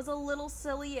 was a little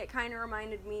silly. It kind of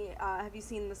reminded me, have you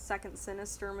seen the second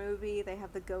Sinister movie? They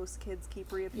have the ghost kids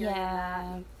keep reappearing in that.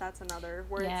 And that's another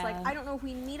where it's like, I don't know if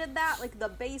we needed that. Like, the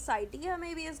base idea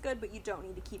maybe is good, but you don't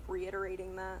need to keep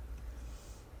reiterating that.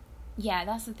 Yeah,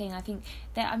 that's the thing. I think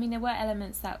there were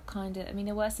elements that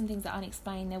there were some things that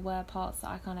unexplained. There were parts that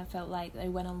I kind of felt like they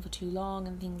went on for too long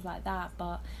and things like that.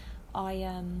 But I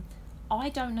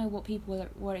don't know what people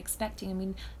were expecting. I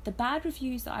mean, the bad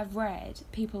reviews that I've read,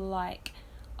 people are like,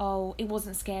 oh, it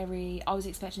wasn't scary. I was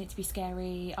expecting it to be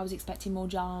scary. I was expecting more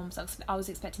jumps. I was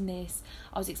expecting this.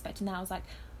 I was expecting that. I was like,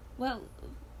 well,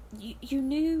 you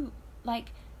knew,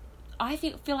 like, I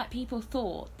feel like people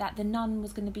thought that The Nun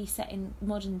was going to be set in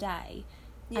modern day,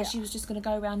 and she was just going to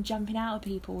go around jumping out of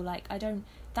people. Like,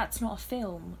 that's not a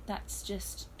film. That's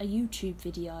just a YouTube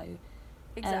video.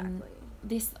 Exactly.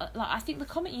 this, like, I think the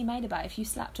comment you made about if you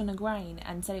slapped on a grain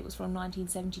and said it was from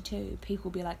 1972,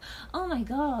 people would be like, oh my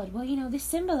god, well, you know, this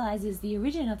symbolises the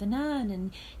origin of the nun,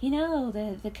 and, you know,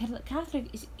 the Catholic,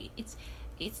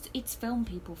 it's film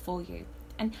people for you.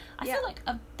 And I feel like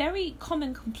a very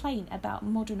common complaint about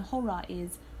modern horror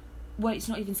is, well, it's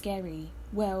not even scary.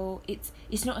 Well, it's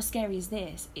not as scary as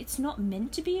this. It's not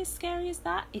meant to be as scary as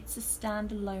that. It's a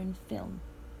standalone film.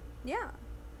 Yeah.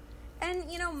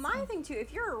 And, you know, my thing, too,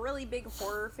 if you're a really big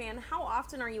horror fan, how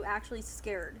often are you actually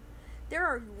scared? There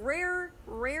are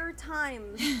rare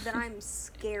times that I'm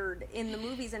scared in the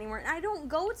movies anymore. And I don't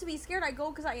go to be scared. I go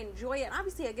because I enjoy it.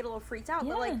 Obviously, I get a little freaked out.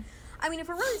 Yeah. But, like, I mean, if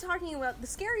we're really talking about the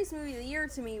scariest movie of the year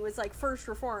to me was, like, First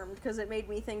Reformed, because it made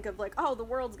me think of, like, oh, the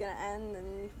world's gonna end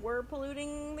and we're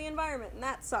polluting the environment, and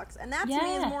that sucks. And that, to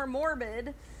me, is more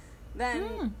morbid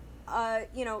than,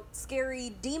 you know,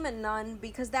 scary demon nun,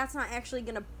 because that's not actually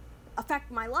gonna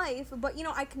affect my life. But, you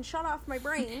know, I can shut off my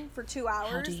brain for 2 hours.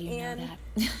 How do you know that?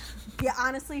 Yeah,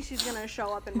 honestly, she's gonna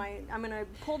show up in my... I'm gonna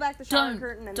pull back the shower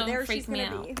curtain, and there she's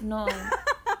gonna be. No.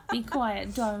 Be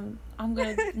quiet, don't.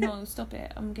 No, stop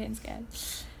it. I'm getting scared.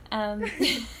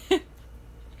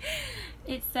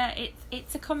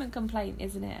 It's a common complaint,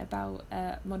 isn't it, about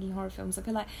modern horror films. I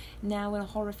feel like now when a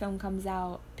horror film comes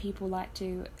out, people like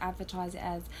to advertise it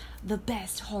as the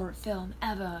best horror film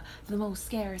ever, the most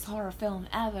scariest horror film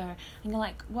ever. And you're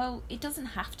like, well, it doesn't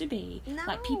have to be. No.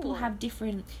 Like, people have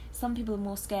different... Some people are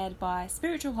more scared by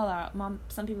spiritual horror.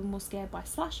 Some people are more scared by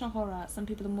slasher horror. Some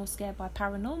people are more scared by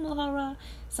paranormal horror.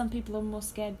 Some people are more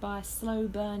scared by slow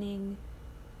burning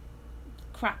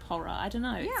crap horror. I don't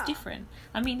know. It's different.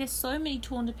 I mean, there's so many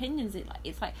torn opinions.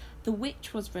 It's like The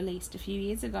Witch was released a few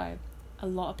years ago. A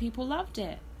lot of people loved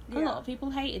it. A lot of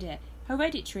people hated it.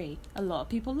 Hereditary. A lot of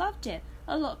people loved it.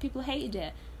 A lot of people hated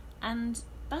it. And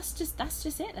that's just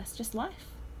it. That's just life.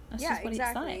 That's just what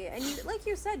exactly. It's like. And you, like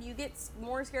you said, you get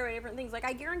more scared by different things. Like,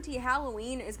 I guarantee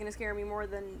Halloween is going to scare me more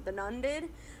than The Nun did,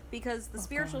 because the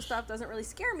spiritual stuff doesn't really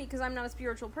scare me because I'm not a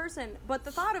spiritual person. But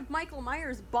the thought of Michael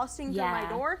Myers busting through my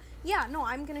door,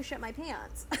 I'm going to shit my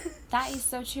pants. That is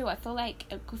so true. I feel like,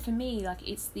 for me, like,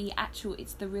 it's the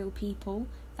real people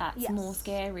that's more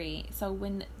scary. So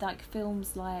when, like,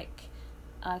 films like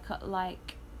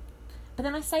but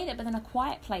then I say that, but then A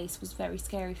Quiet Place was very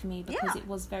scary for me because it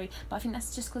was very... But I think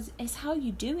that's just because it's how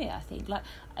you do it, I think. Like,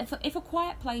 if A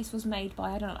Quiet Place was made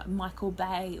by, I don't know, like Michael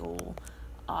Bay or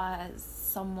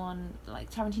someone like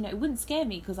Tarantino, it wouldn't scare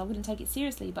me because I wouldn't take it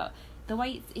seriously. But the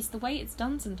way it's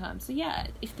done sometimes. So yeah,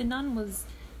 if The Nun was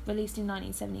released in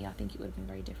 1970, I think it would have been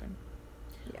very different.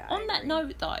 Yeah. On that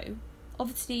note, though,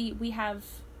 obviously we have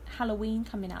Halloween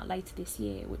coming out later this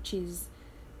year, which is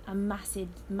a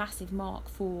massive mark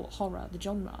for horror, the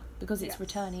genre, because it's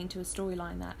returning to a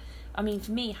storyline that, I mean,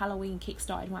 for me, Halloween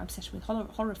kickstarted my obsession with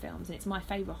horror films, and it's my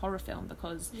favourite horror film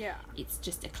because it's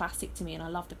just a classic to me, and I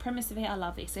love the premise of it. I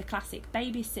love it's a classic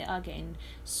babysitter getting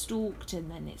stalked, and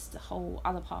then it's the whole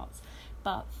other parts.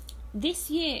 But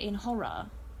this year in horror,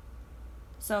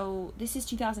 so this is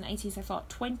 2018 so far,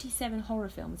 27 horror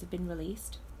films have been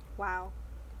released. Wow.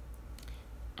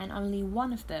 And only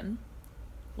one of them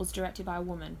was directed by a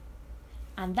woman,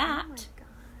 and that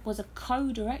was a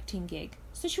co-directing gig,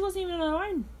 so she wasn't even on her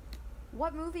own.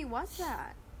 What movie was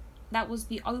that? That was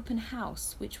The Open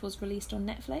House, which was released on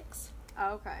Netflix.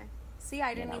 Oh, okay. See,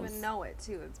 I didn't even know it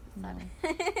too. It's pathetic.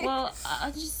 No. Well,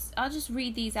 I'll just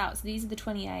read these out. So these are the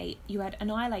 28. You had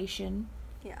Annihilation,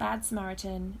 Bad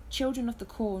Samaritan, Children of the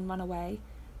Corn Runaway,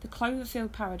 The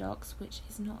Cloverfield Paradox, which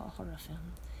is not a horror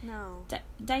film. No.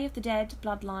 Day of the Dead,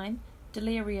 Bloodline,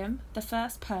 Delirium, The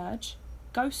First Purge,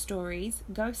 Ghost Stories,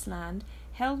 Ghostland,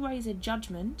 Hellraiser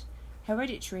Judgment,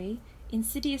 Hereditary,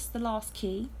 Insidious The Last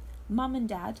Key, Mum and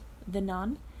Dad, The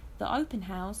Nun, The Open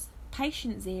House,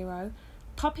 Patient Zero,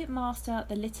 Puppet Master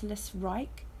The Littlest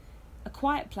Reich, A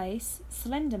Quiet Place,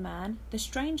 Slender Man, The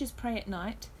Strangers Pray at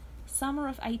Night, Summer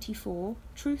of 84,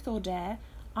 Truth or Dare,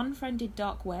 Unfriended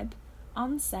Dark Web,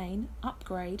 Unsane,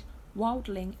 Upgrade,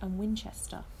 Wildling and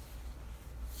Winchester.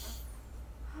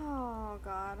 Oh,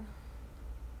 God.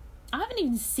 I haven't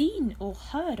even seen or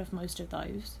heard of most of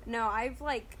those. No, I've,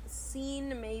 like,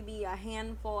 seen maybe a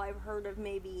handful. I've heard of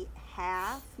maybe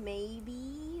half,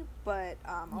 maybe. But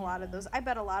a lot of those, I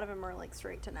bet a lot of them are, like,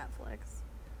 straight to Netflix.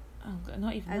 Oh, God,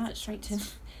 not even that. Straight to...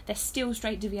 They're still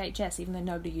straight to VHS, even though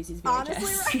nobody uses VHS.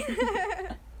 Honestly,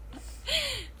 right?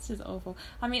 It's just awful.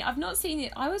 I mean, I've not seen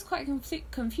it. I was quite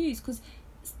confused, because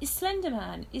is Slender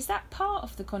Man, is that part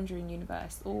of the Conjuring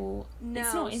universe, or no?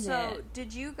 It's not, is so it?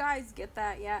 Did you guys get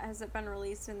that yet? Has it been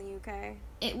released in the UK?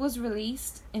 It was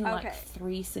released in like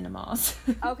 3 cinemas.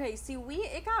 Okay, see,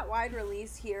 it got wide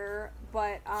release here,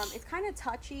 but it's kind of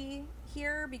touchy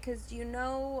here because do you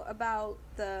know about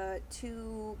the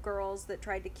 2 girls that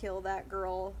tried to kill that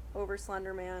girl over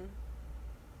Slender Man?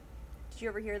 Did you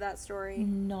ever hear that story?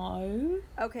 No.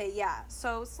 Okay, yeah.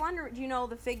 So do you know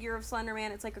the figure of Slender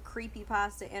Man? It's like a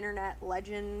creepypasta internet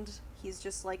legend. He's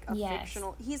just like a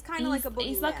fictional. He's kind of like a boogeyman.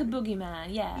 He's like a boogeyman,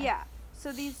 yeah. Yeah.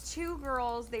 So these 2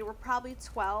 girls, they were probably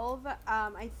 12.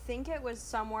 I think it was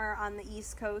somewhere on the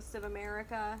East Coast of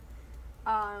America.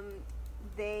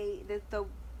 The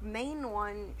main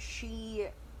one, she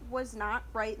was not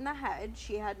right in the head.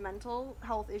 She had mental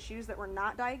health issues that were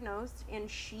not diagnosed, and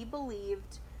she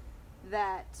believed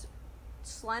that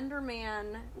Slender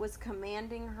Man was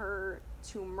commanding her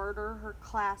to murder her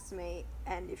classmate,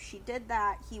 and if she did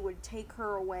that, he would take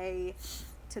her away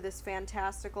to this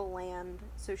fantastical land.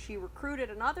 So she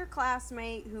recruited another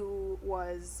classmate who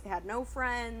had no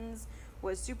friends,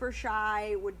 was super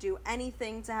shy, would do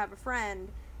anything to have a friend,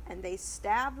 and they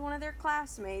stabbed one of their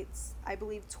classmates, I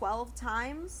believe 12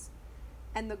 times,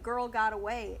 and the girl got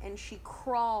away, and she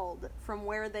crawled from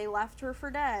where they left her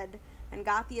for dead and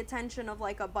got the attention of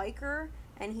like a biker,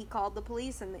 and he called the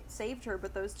police and they saved her.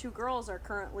 But those 2 girls are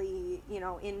currently,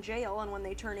 in jail, and when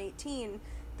they turn 18,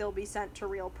 they'll be sent to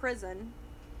real prison.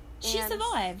 She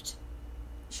survived?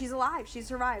 She's alive. She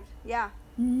survived. Yeah.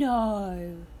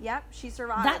 No. Yep, she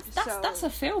survived. That's a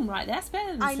film right there. That's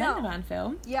better than the Slender Man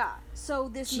film. Yeah. So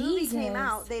this movie came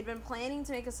out. They'd been planning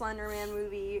to make a Slender Man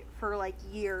movie for like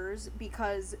years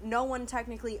because no one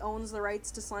technically owns the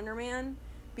rights to Slender Man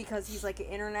because he's like an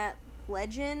internet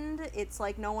legend. It's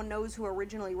like no one knows who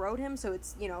originally wrote him, so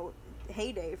it's,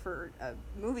 heyday for a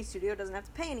movie studio. It doesn't have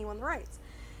to pay anyone the rights.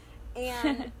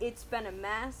 And it's been a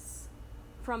mess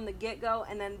from the get-go,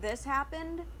 and then this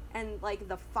happened, and like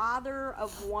the father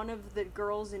of one of the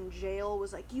girls in jail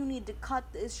was like, you need to cut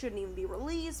this, shouldn't even be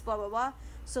released, blah blah blah.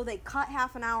 So they cut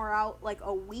half an hour out like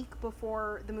a week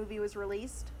before the movie was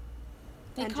released.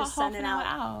 They cut half an hour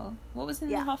out. What was in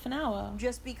the half an hour?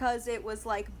 Just because it was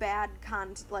like bad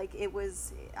content, like it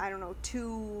was, I don't know,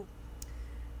 too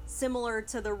similar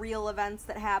to the real events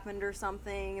that happened or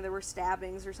something. There were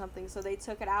stabbings or something, so they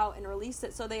took it out and released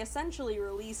it. So they essentially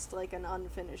released like an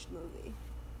unfinished movie.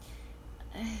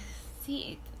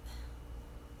 See,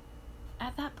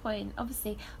 at that point,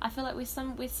 obviously, I feel like with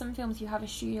some films you have a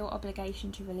studio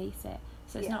obligation to release it.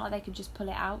 So it's not like they could just pull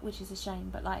it out, which is a shame.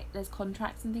 But like, there's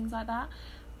contracts and things like that.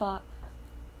 But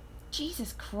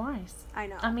Jesus Christ, I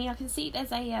know. I mean, I can see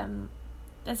there's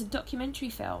a documentary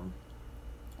film,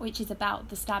 which is about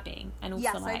the stabbing and also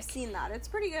yes, I've seen that. It's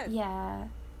pretty good. Yeah,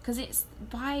 because it's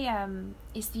by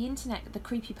it's the internet, the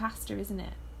creepypasta, isn't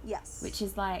it? Yes. Which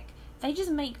is like they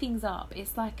just make things up.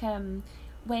 It's like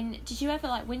did you ever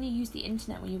like when you used the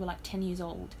internet when you were like 10 years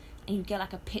old? And you get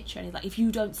like a picture and it's like, if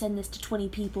you don't send this to 20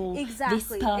 people, this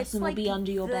person will be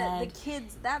under your bed. The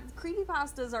kids, that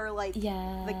creepypastas are like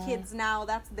the kids now,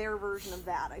 that's their version of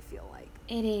that, I feel like.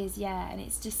 It is, yeah, and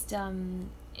it's just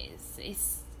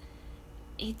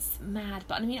it's mad.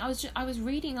 But I mean, I was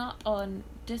reading up on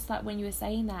just like when you were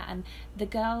saying that, and the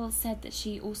girl said that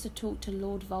she also talked to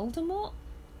Lord Voldemort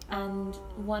and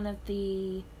one of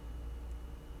the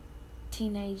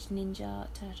Teenage Ninja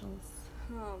Turtles.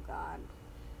 Oh God.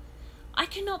 I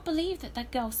cannot believe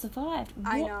that girl survived.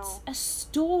 What I know. A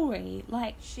story.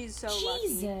 Like, she's so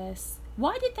Jesus. Lucky.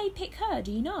 Why did they pick her?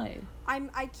 Do you know?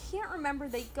 I can't remember.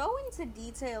 They go into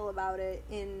detail about it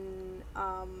in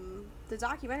the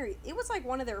documentary. It was like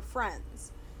one of their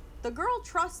friends. The girl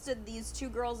trusted these 2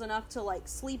 girls enough to like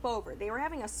sleep over. They were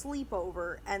having a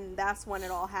sleepover, and that's when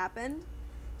it all happened.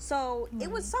 So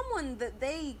it was someone that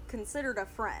they considered a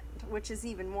friend, which is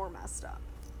even more messed up.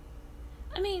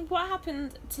 I mean, what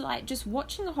happened to, like, just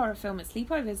watching a horror film at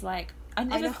sleepovers? Like, I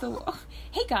never thought, oh,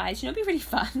 hey guys, it'd be really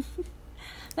fun.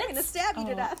 I'm gonna stab you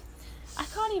to death. I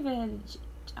can't even,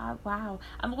 wow.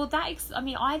 Well, I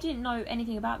didn't know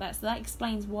anything about that, so that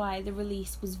explains why the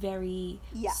release was very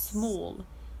small.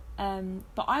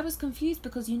 But I was confused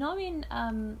because, you know, in,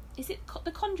 is it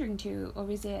The Conjuring 2,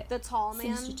 or is it... The Tall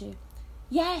Man? Sinister 2?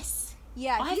 Yes!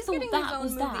 Yeah, he's getting his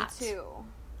own movie, too.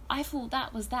 I thought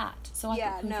that was that, so I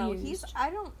got confused.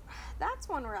 That's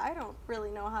one where I don't really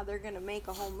know how they're going to make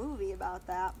a whole movie about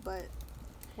that, but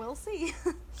we'll see.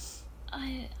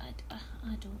 I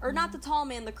don't Or know. not the Tall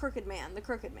Man, the Crooked Man.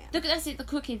 That's it, the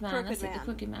Crooked Man. The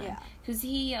Crooked Man, yeah. Because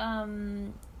he,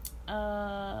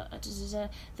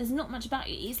 there's not much about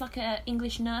it. It's like a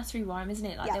English nursery rhyme, isn't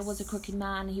it? Like, yes. There was a crooked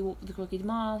man, he walked the crooked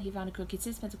mile, he found a crooked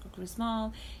sixpence, a crooked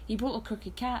smile, he brought a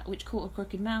crooked cat, which caught a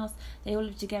crooked mouse, they all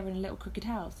lived together in a little crooked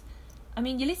house. I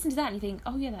mean, you listen to that and you think,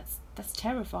 oh yeah, that's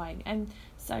terrifying. And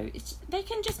so they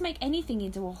can just make anything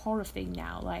into a horror thing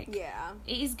now. Like, yeah,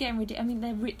 it is getting ridiculous. I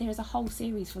mean, there's a whole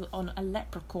series on a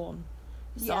leprechaun.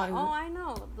 So, yeah. Oh, I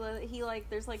know.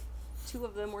 There's like 2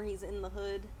 of them where he's in the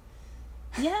hood.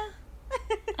 Yeah.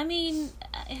 I mean,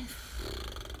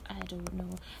 I don't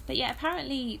know. But yeah,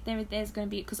 apparently there's going to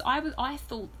be, because I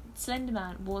thought Slender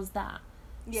Man was that.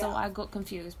 Yeah. So I got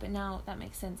confused, but now that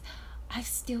makes sense. I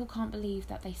still can't believe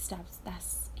that they stabbed.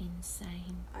 That's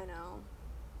insane. I know.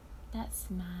 That's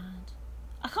mad.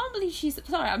 I can't believe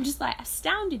sorry, I'm just like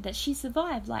astounded that she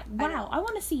survived. Like, wow, I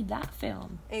want to see that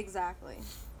film. Exactly.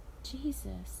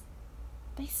 Jesus.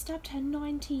 They stabbed her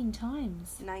 19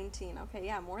 times. 19, okay,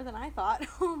 yeah, more than I thought.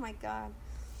 Oh my god.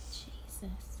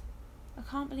 Jesus. I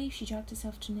can't believe she dragged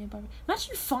herself to nearby.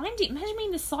 Imagine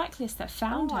being the cyclist that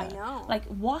found her. I know. Like,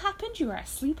 what happened? You were at a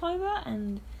sleepover,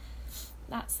 and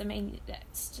that's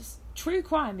just, true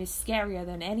crime is scarier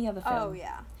than any other film. Oh,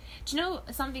 yeah. Do you know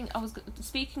something? I was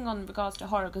speaking on regards to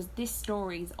horror, because this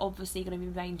story is obviously going to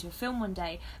be made into a film one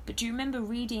day. But do you remember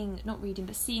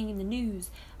seeing in the news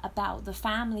about the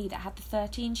family that had the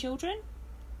 13 children?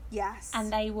 Yes.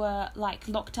 And they were like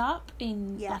locked up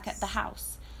in like at the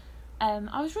house.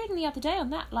 I was reading the other day on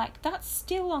that. Like, that's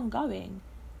still ongoing.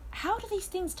 How do these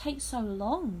things take so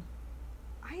long?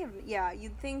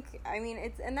 You'd think. I mean,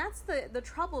 that's the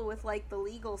trouble with like the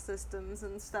legal systems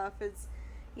and stuff. Is,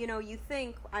 you know, you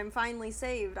think, I'm finally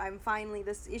saved,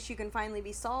 this issue can finally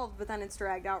be solved, but then it's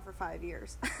dragged out for 5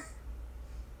 years.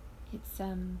 It's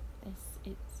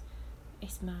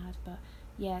mad, but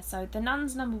yeah. So The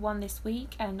Nun's #1 this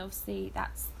week, and obviously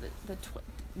that's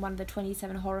one of the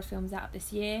 27 horror films out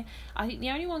this year. I think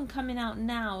the only one coming out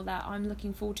now that I'm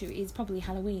looking forward to is probably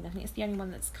Halloween. I think it's the only one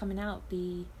that's coming out.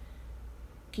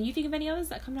 Can you think of any others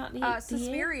that are coming out the year?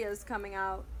 Suspiria's coming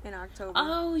out in October.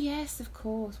 Oh yes, of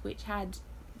course, which had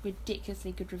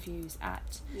ridiculously good reviews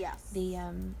at the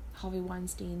Harvey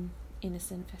Weinstein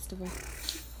Innocent Festival.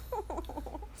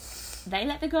 They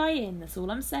let the guy in, that's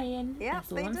all I'm saying. Yeah,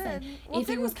 that's all they I'm did. saying. Well, if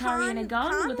he was carrying a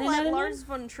gun, would they let him Lars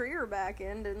von Trier back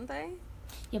in, didn't they?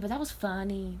 Yeah, but that was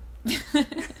funny. Because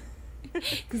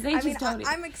they just told it.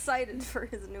 I'm excited for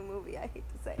his new movie, I hate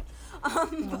to say.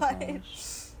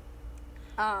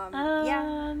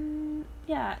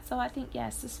 Yeah, so I think,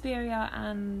 Suspiria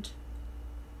and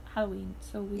Halloween,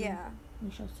 so we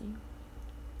shall see.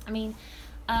 I mean,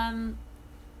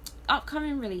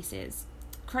 upcoming releases.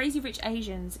 Crazy Rich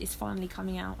Asians is finally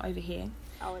coming out over here.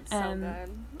 Oh, it's so good.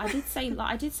 I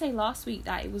did say last week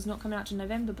that it was not coming out to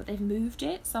November, but they've moved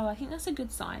it, so I think that's a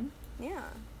good sign. Yeah.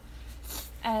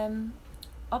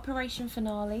 Operation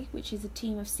Finale, which is a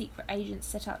team of secret agents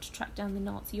set out to track down the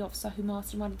Nazi officer who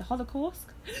masterminded the Holocaust.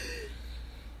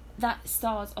 That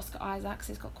stars Oscar Isaac,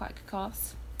 so it's got quite a good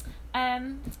cast.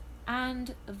 And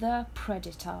The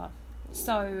Predator.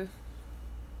 So,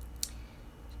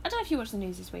 I don't know if you watched the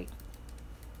news this week,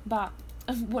 but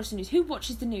watch the news. Who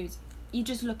watches the news? You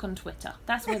just look on Twitter.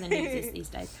 That's where the news is these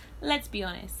days. Let's be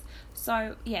honest.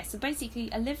 So basically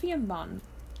Olivia Munn,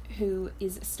 who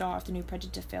is a star of the new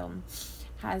Predator film,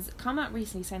 has come out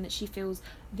recently saying that she feels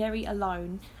very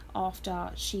alone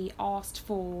after she asked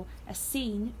for a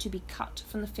scene to be cut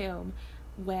from the film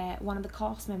where one of the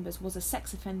cast members was a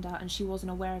sex offender and she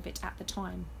wasn't aware of it at the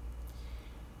time.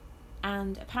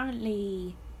 And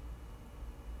apparently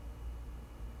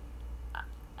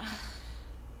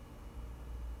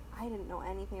I didn't know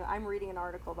anything. I'm reading an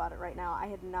article about it right now. I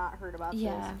had not heard about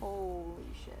this. Holy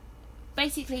shit.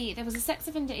 Basically, there was a sex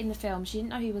offender in the film. She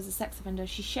didn't know he was a sex offender.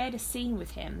 She shared a scene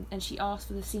with him, and she asked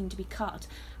for the scene to be cut.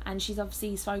 And she's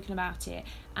obviously spoken about it.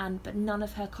 But none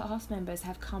of her cast members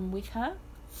have come with her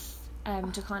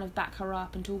to kind of back her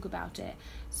up and talk about it.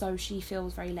 So she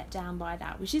feels very let down by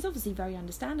that, which is obviously very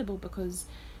understandable because,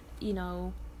 you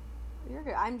know... You're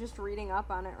good. I'm just reading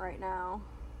up on it right now.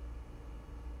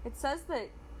 It says that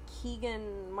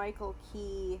Keegan-Michael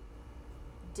Key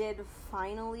did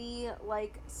finally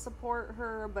support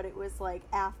her, but it was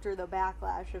after the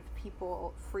backlash of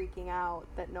people freaking out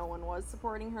that no one was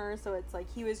supporting her, so it's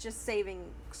he was just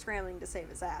scrambling to save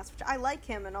his ass, which I like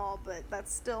him and all, but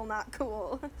that's still not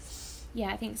cool. Yeah,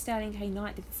 I think Sterling K.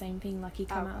 Knight did the same thing. He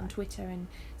came out on Twitter and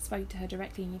spoke to her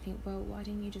directly, and you think, well, why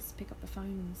didn't you just pick up the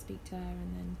phone and speak to her?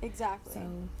 And then exactly.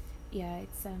 So yeah,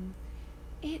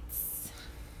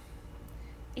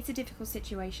 it's a difficult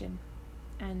situation,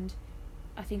 and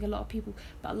I think a lot of people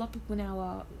now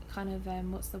are kind of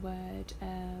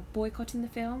boycotting the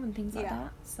film and things like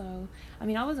that. So I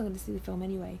mean, I wasn't going to see the film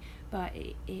anyway, but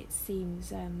it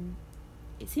seems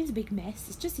a big mess.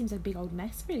 It just seems a big old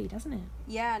mess, really, doesn't it?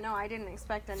 Yeah, no, I didn't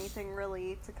expect anything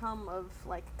really to come of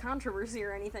like controversy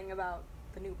or anything about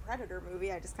the new Predator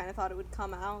movie. I just kind of thought it would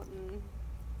come out and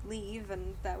leave,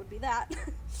 and that would be that.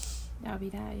 That would be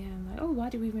that, yeah. I'm like, oh, why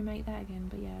did we remake that again?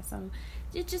 But yeah, so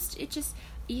it just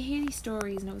you hear these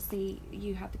stories, and obviously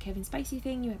you had the Kevin Spacey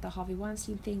thing, you had the Harvey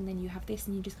Weinstein thing, then you have this,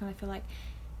 and you just kind of feel like,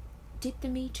 did the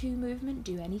Me Too movement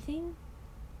do anything?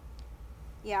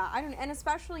 Yeah, I don't, and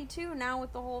especially too now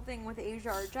with the whole thing with Asia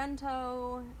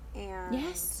Argento and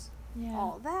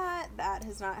all that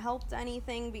has not helped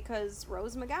anything, because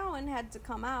Rose McGowan had to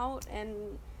come out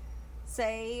and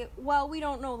say, well, we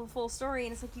don't know the full story,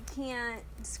 and it's like you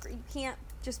can't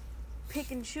just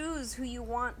pick and choose who you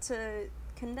want to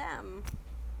condemn.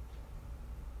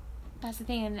 That's the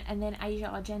thing, and then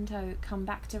Asia Argento come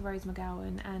back to Rose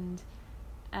McGowan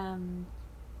and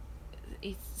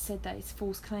it said that it's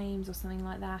false claims or something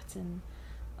like that, and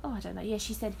I don't know. Yeah,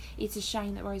 she said it's a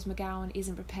shame that Rose McGowan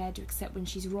isn't prepared to accept when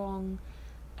she's wrong,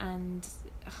 and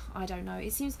I don't know.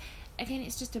 It seems, again,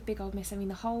 it's just a big old mess. I mean,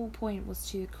 the whole point was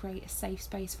to create a safe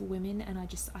space for women, and I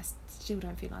still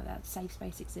don't feel like that safe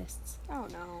space exists. Oh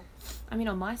no. I mean,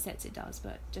 on my sets it does,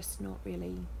 but just not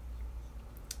really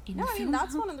in the film. I mean,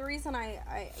 that's one of the reasons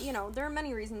I there are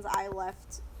many reasons I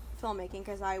left filmmaking,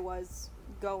 because I was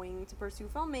going to pursue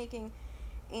filmmaking,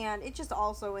 and it just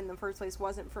also in the first place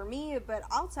wasn't for me. But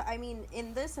I mean,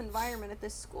 in this environment at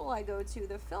this school I go to,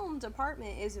 the film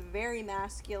department is very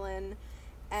masculine,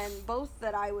 and both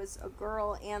that I was a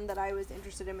girl and that I was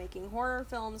interested in making horror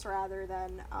films rather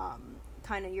than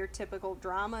kind of your typical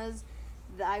dramas,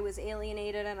 that I was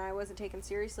alienated and I wasn't taken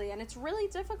seriously. And it's really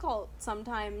difficult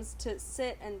sometimes to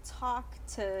sit and talk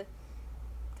to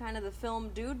kind of the film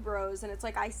dude bros, and it's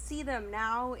like I see them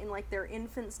now in like their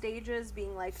infant stages,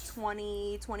 being like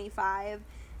 20, 25,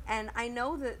 and I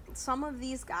know that some of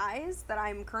these guys that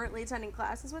I'm currently attending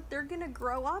classes with, they're gonna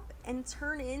grow up and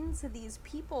turn into these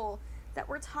people that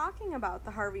we're talking about,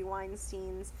 the Harvey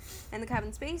Weinsteins and the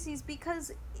Kevin Spaceys,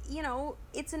 because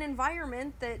it's an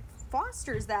environment that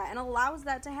fosters that and allows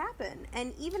that to happen.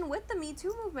 And even with the Me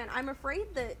Too movement, I'm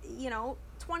afraid that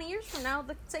 20 years from now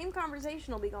the same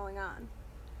conversation will be going on.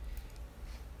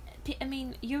 I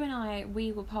mean, you and I,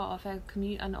 we were part of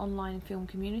an online film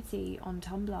community on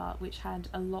Tumblr, which had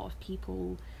a lot of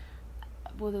people.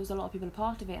 Well, there was a lot of people a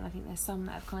part of it, and I think there's some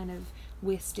that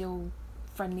we're still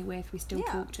friendly with, we still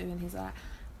talk to, and things like that.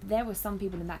 There were some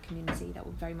people in that community that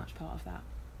were very much part of that.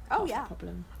 That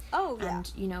problem.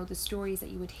 And the stories that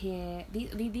you would hear,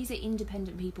 these are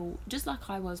independent people, just like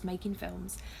I was, making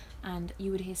films, and you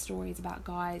would hear stories about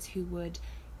guys who would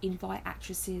invite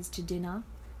actresses to dinner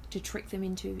to trick them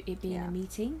into it being a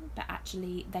meeting, but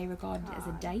actually they regarded it as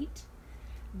a date.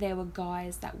 There were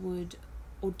guys that would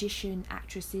audition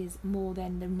actresses more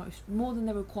than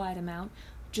the required amount,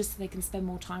 just so they can spend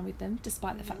more time with them,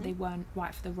 despite the fact they weren't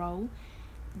right for the role.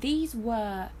 These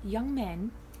were young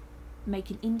men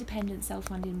making independent,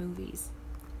 self-funded movies.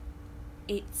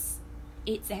 It's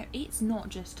not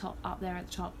just top up there at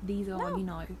the top. These are,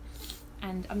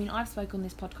 and I mean, I've spoken on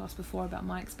this podcast before about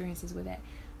my experiences with it,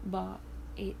 but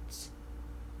it's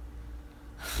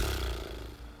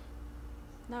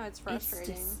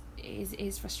frustrating. It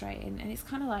is frustrating, and it's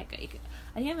kind of like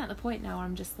I am at the point now where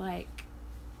I'm just like,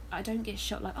 I don't get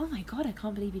shocked like, oh my god, I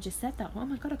can't believe you just said that. Oh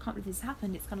my god, I can't believe this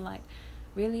happened. It's kind of like,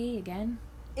 really, again?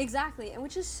 Exactly, and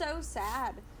which is so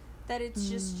sad that it's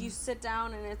just, you sit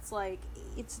down and it's like,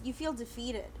 you feel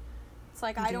defeated. It's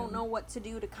like, I don't know what to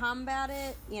do to combat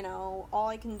it. All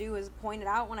I can do is point it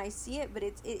out when I see it, but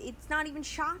it's not even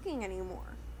shocking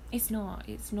anymore. It's not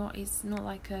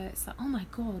like it's like, oh my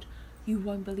god, you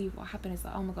won't believe what happened. It's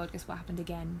like, oh my god, guess what happened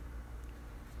again.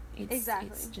 Exactly.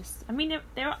 It's just, I mean,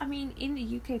 in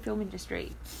the UK film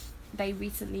industry, they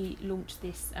recently launched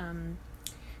this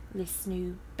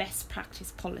new best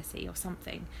practice policy or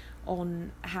something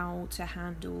on how to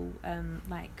handle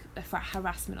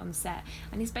harassment on set,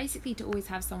 and it's basically to always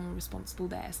have someone responsible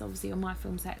there. So obviously on my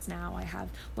film sets now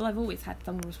I've always had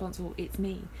someone responsible, it's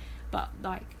me, but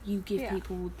like you give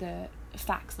people the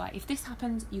facts, like if this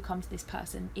happens you come to this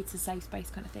person, it's a safe space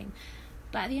kind of thing.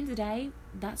 But at the end of the day,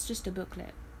 that's just a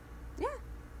booklet.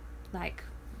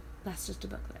 That's just a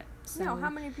booklet. So, how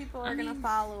many people are going to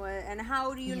follow it, and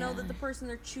how do you know that the person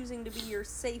they're choosing to be your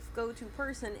safe go-to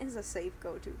person is a safe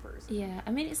go-to person? Yeah,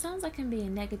 I mean, it sounds like I'm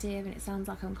being negative, and it sounds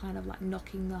like I'm kind of like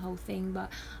knocking the whole thing, but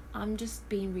I'm just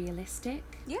being realistic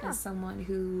as someone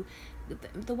who,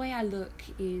 the way I look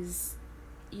is,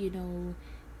 you know,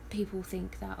 people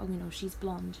think that, oh, you know, she's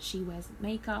blonde, she wears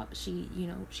makeup, she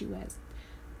wears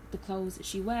the clothes that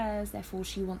she wears, therefore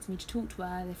she wants me to talk to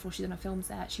her, therefore she's on a film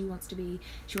set, she wants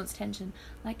attention.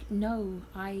 Like, no,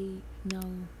 I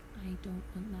don't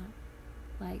want that.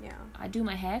 Like, I do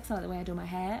my hair because I like the way I do my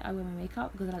hair. I wear my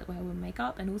makeup because I like the way I wear my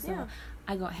makeup. And also,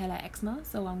 I got hair like eczema,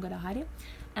 so I'm going to hide it.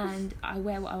 And I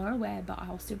wear what I want to wear, but I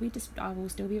will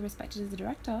still be respected as a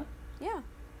director. Yeah.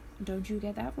 Don't you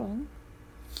get that wrong.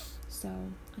 So,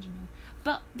 I don't know.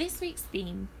 But this week's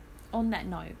theme, on that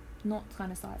note, not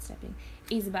kind of sidestepping,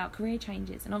 is about career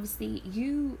changes. And obviously,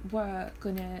 you were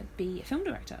going to be a film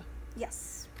director.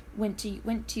 Yes. Went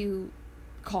to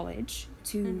college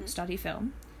to study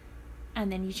film. And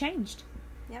then you changed.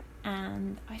 Yep.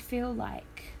 And I feel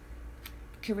like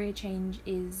career change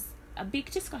is a big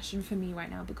discussion for me right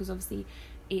now, because obviously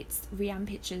it's Rianne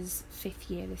Pitcher's 5th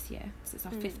year this year. So it's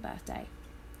our 5th birthday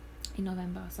in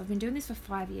November. So I've been doing this for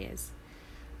 5 years.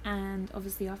 And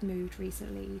obviously I've moved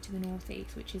recently to the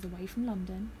northeast, which is away from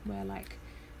London, where like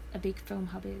a big film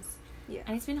hub is. Yeah.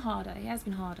 And it's been harder. It has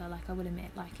been harder, like I will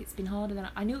admit. Like, it's been harder than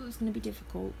I knew it was going to be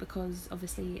difficult, because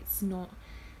obviously it's not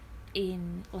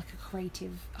in like a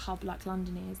creative hub like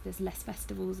London is. There's less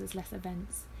festivals, there's less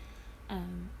events,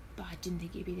 but I didn't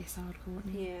think it'd be this hard,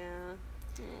 Courtney.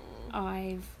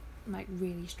 I've like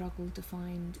really struggled to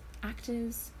find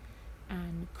actors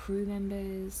and crew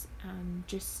members and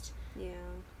just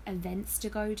events to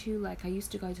go to. Like, I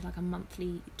used to go to like a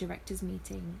monthly directors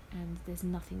meeting, and there's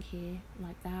nothing here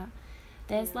like that.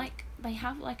 There's like, they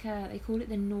have like they call it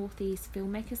the Northeast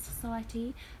Filmmakers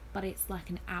Society, but it's like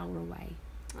an hour away.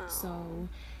 So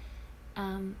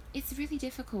it's really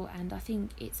difficult, and I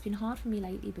think it's been hard for me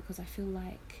lately, because I feel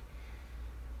like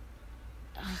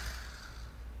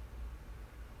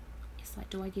it's like,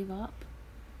 do I give up,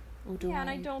 or do and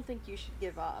I don't think you should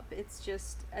give up. It's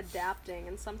just adapting,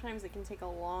 and sometimes it can take a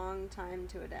long time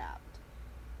to adapt.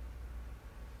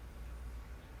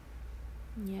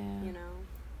 You know,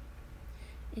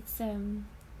 it's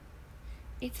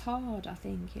hard. I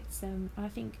think it's I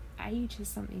think age has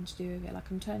something to do with it.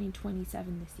 Like, I'm turning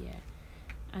 27 this year,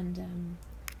 and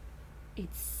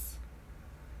it's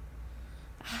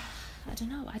I don't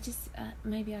know, I just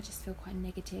maybe I just feel quite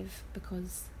negative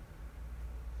because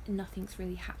nothing's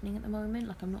really happening at the moment.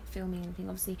 Like, I'm not filming anything.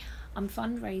 Obviously I'm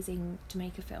fundraising to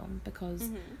make a film, because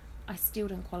I still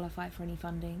don't qualify for any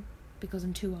funding because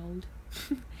I'm too old.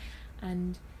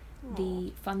 And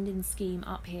the funding scheme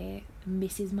up here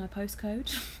misses my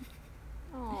postcode.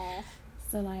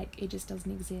 So like, it just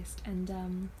doesn't exist,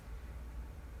 and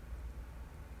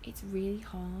it's really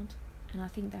hard. And I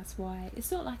think that's why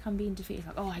it's not like I'm being defeated,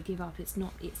 like, oh, I give up, it's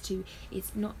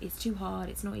too hard,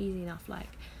 it's not easy enough. Like,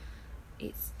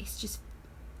 it's just,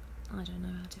 I don't know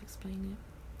how to explain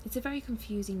it. It's a very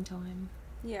confusing time.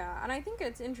 Yeah, and I think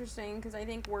it's interesting because I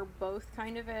think we're both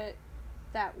kind of at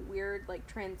that weird, like,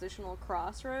 transitional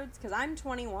crossroads, because I'm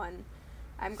 21,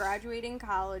 I'm graduating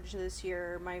college this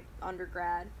year, my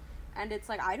undergrad, and it's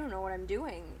like, I don't know what I'm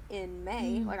doing in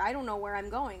May. Like, I don't know where I'm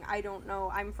going. I don't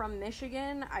know. I'm from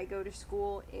Michigan. I go to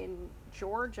school in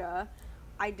Georgia.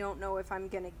 I don't know if I'm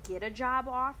going to get a job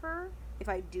offer. If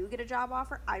I do get a job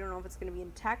offer, I don't know if it's going to be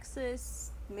in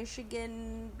Texas,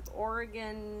 Michigan,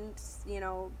 Oregon,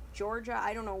 Georgia.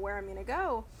 I don't know where I'm going to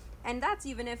go. And that's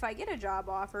even if I get a job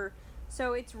offer.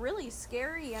 So it's really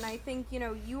scary. And I think,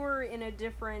 you're in a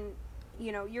different,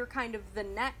 you're kind of the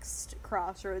next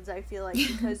crossroads, I feel like,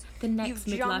 because the next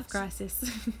midlife crisis.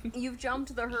 You've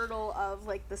jumped the hurdle of,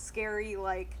 like, the scary,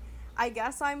 like, I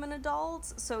guess I'm an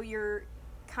adult, so you're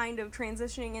kind of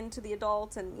transitioning into the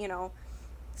adult, and,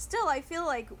 still, I feel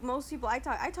like most people I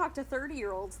talk to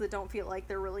 30-year-olds that don't feel like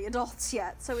they're really adults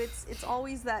yet, so it's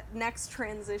always that next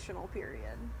transitional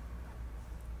period.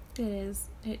 It is.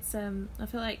 It's I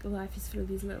feel like life is full of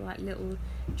these little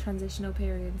transitional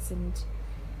periods, and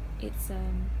it's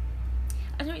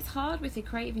I know it's hard with the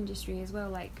creative industry as well.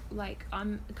 Like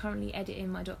I'm currently editing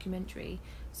my documentary,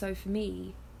 so for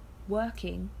me,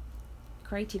 working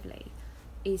creatively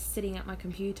is sitting at my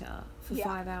computer for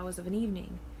 5 hours of an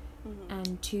evening,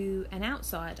 and to an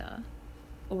outsider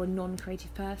or a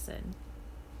non-creative person,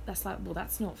 that's like, well,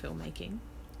 that's not filmmaking.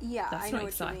 That's not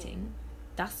exciting.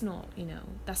 That's not,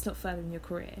 that's not furthering your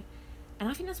career. And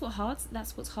I think that's what's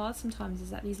hard sometimes, is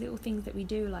that these little things that we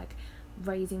do, like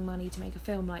raising money to make a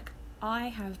film, like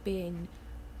I've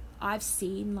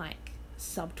seen like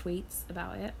subtweets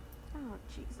about it. Oh,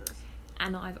 Jesus.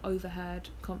 And I've overheard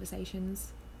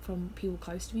conversations from people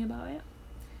close to me about it.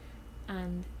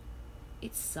 And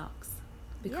it sucks.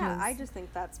 Because I just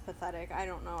think that's pathetic. I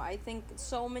don't know. I think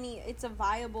it's a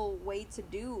viable way to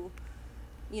do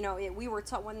you know, we were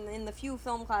taught, when in the few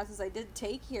film classes I did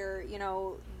take here, you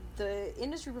know, the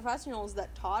industry professionals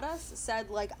that taught us said,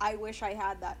 like, I wish I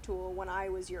had that tool when I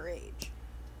was your age.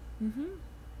 Mm-hmm.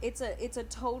 It's a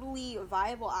totally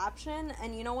viable option,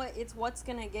 and you know what? It's what's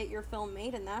gonna get your film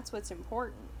made, and that's what's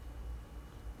important.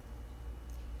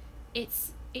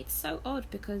 It's so odd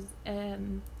because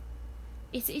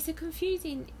it's a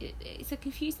confusing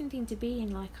thing to be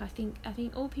in. Like, I think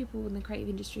all people in the creative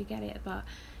industry get it, but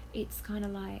it's kind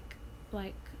of like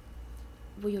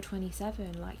well, you're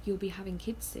 27, like, you'll be having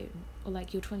kids soon, or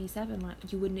like, you're 27, like,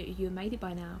 you have made it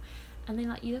by now. And then,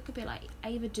 like, you look a bit like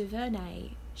Ava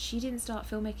DuVernay, she didn't start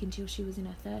filmmaking until she was in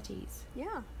her 30s.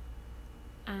 Yeah.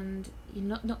 And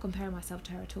you're not comparing myself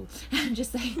to her at all. I'm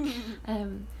just saying.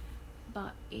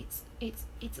 But it's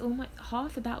almost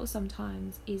half the battle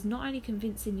sometimes is not only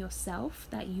convincing yourself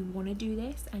that you want to do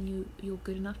this and you're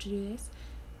good enough to do this,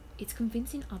 it's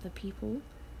convincing other people.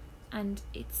 And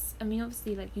it's, I mean,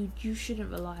 obviously, like, you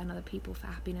shouldn't rely on other people for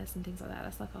happiness and things like that.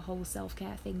 That's like a whole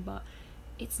self-care thing, but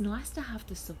it's nice to have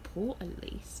the support at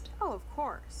least. Oh, of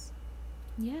course.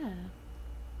 Yeah.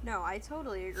 No, I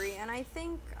totally agree. And I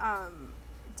think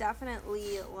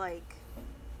definitely, like,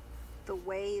 the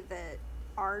way that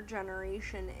our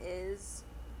generation is,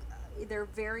 they're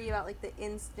very about, like, the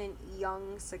instant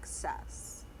young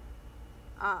success.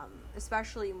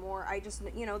 Especially more, I just,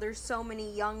 you know, there's so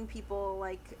many young people,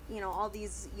 like, you know, all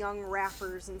these young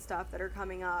rappers and stuff that are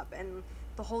coming up, and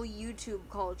the whole YouTube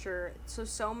culture.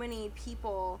 So many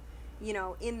people, you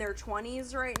know, in their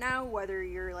 20s right now, whether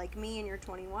you're like me and you're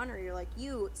 21 or you're like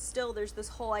you, still there's this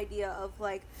whole idea of,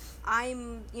 like,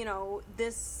 I'm, you know,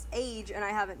 this age and I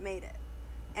haven't made it.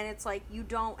 And it's like, you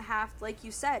don't have to, like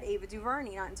you said, Ava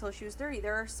DuVernay, not until she was 30.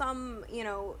 There are some, you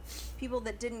know, people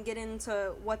that didn't get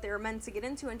into what they were meant to get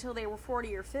into until they were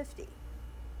 40 or 50.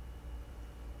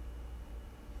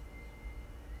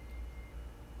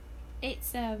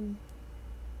 It's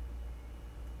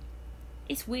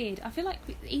weird. I feel like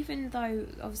even though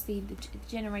obviously the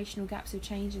generational gaps have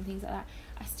changed and things like that,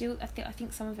 I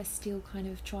think some of us still kind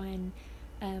of try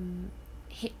and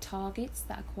hit targets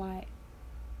that are quite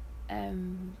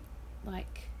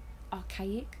like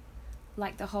archaic.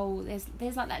 Like the whole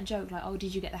there's like that joke, like, oh,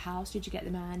 did you get the house, did you get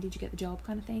the man, did you get the job,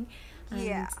 kind of thing. And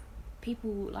yeah,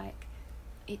 people, like,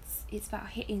 it's about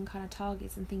hitting kind of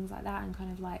targets and things like that, and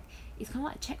kind of like, it's kind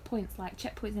of like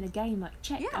checkpoints in a game, like,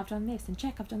 check, yeah, I've done this, and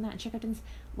check, I've done that, and check, I've done this,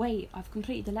 wait, I've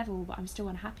completed the level but I'm still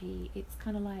unhappy. It's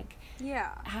kind of like, yeah,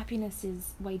 happiness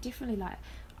is way differently. Like,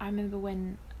 I remember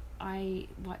when I,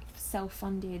 like,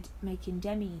 self-funded making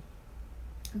Demi,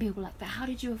 people were like, but how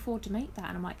did you afford to make that?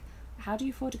 And I'm like, how do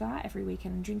you afford to go out every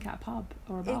weekend and drink at a pub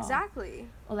or a bar? Exactly.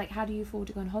 Or, like, how do you afford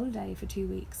to go on holiday for 2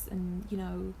 weeks and, you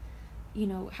know,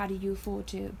 how do you afford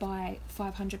to buy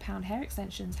 £500 hair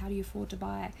extensions? How do you afford to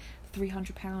buy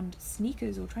 £300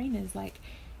 sneakers or trainers? Like,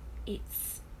 I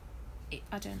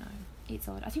don't know. It's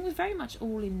odd. I think we're very much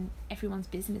all in everyone's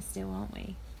business still, aren't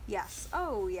we? Yes.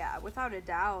 Oh, yeah, without a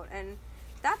doubt. And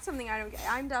that's something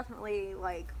I'm definitely,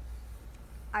 like,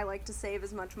 I like to save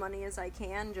as much money as I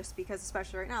can, just because,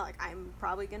 especially right now, like, I'm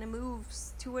probably going to move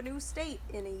to a new state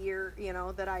in a year, you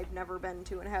know, that I've never been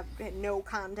to and have no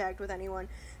contact with anyone.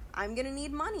 I'm going to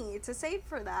need money to save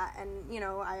for that. And, you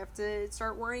know, I have to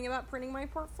start worrying about printing my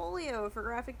portfolio for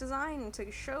graphic design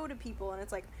to show to people. And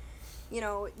it's like, you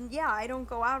know, yeah, I don't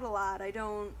go out a lot. I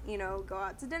don't, you know, go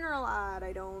out to dinner a lot.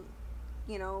 I don't,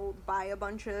 you know, buy a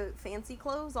bunch of fancy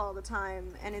clothes all the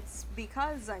time, and it's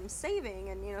because I'm saving.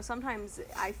 And, you know, sometimes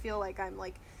I feel like I'm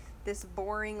like this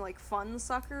boring, like, fun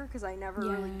sucker because I never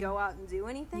really go out and do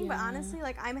anything. But honestly,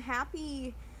 like, I'm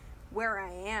happy where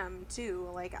I am too.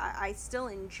 Like, I still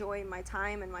enjoy my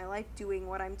time and my life doing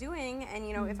what I'm doing, and,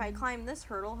 you know, if I climb this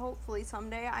hurdle, hopefully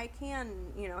someday I can,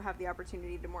 you know, have the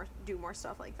opportunity to do more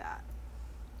stuff like that.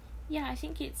 Yeah, I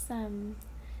think it's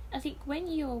I think when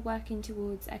you're working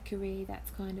towards a career that's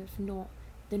kind of not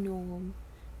the norm,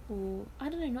 or, I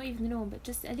don't know, not even the norm, but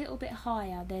just a little bit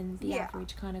higher than the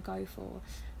average kind of go for,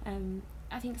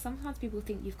 I think sometimes people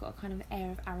think you've got a kind of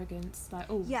air of arrogance, like,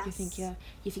 oh, you think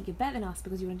you're better than us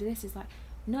because you want to do this. It's like,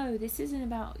 no, this isn't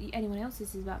about anyone else,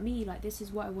 this is about me. Like, this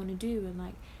is what I want to do. And,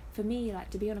 like, for me, like,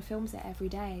 to be on a film set every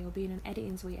day, or be in an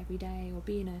editing suite every day, or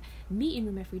be in a meeting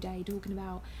room every day talking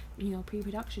about, you know,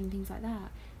 pre-production and things like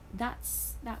that,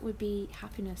 that would be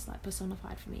happiness, like,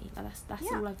 personified for me. Like,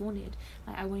 that's all I've wanted.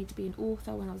 Like, I wanted to be an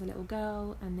author when I was a little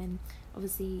girl, and then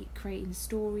obviously creating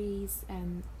stories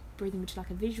and bringing them to, like,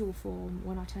 a visual form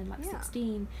when I turned, like,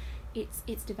 16.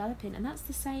 It's developing, and that's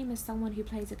the same as someone who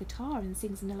plays a guitar and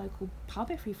sings in a local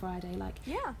pub every Friday. Like,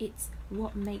 it's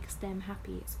what makes them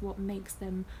happy, it's what makes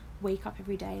them wake up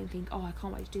every day and think, oh, I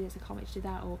can't wait to do this, I can't wait to do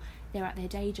that, or they're at their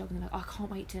day job and they're like, oh, I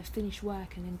can't wait to finish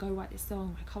work and then go write this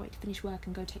song, I can't wait to finish work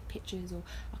and go take pictures, or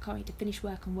I can't wait to finish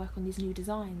work and work on these new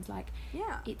designs. Like,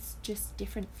 it's just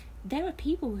different. There are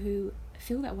people who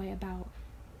feel that way about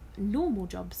normal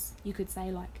jobs, you could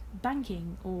say, like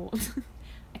banking or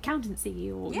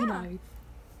accountancy, or you know,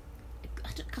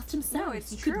 custom sales. No,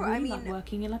 it's true. Could really like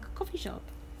working in like a coffee shop.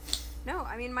 No,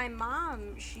 I mean, my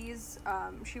mom, she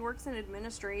works in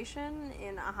administration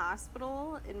in a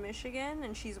hospital in Michigan,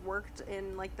 and she's worked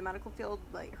in, like, the medical field,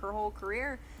 like, her whole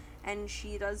career, and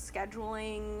she does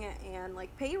scheduling and,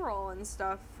 like, payroll and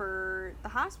stuff for the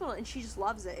hospital, and she just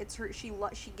loves it. It's her, she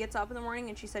gets up in the morning,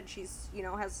 and she said she's, you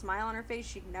know, has a smile on her face,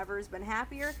 she never has been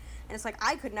happier, and it's like,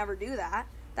 I could never do that.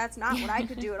 That's not what I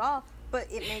could do at all, but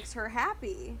it makes her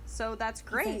happy, so that's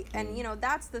great. Exactly. And, you know,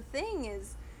 that's the thing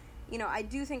is, you know, I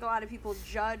do think a lot of people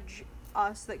judge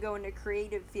us that go into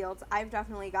creative fields. I've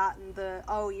definitely gotten the,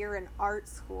 oh, you're in art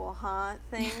school, huh,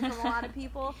 thing from a lot of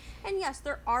people. And yes,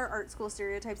 there are art school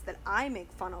stereotypes that I make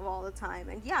fun of all the time.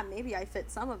 And yeah, maybe I fit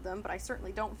some of them, but I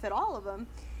certainly don't fit all of them.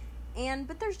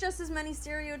 But there's just as many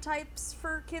stereotypes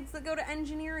for kids that go to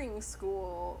engineering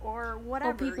school or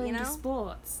whatever, or people into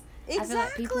sports.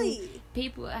 Exactly.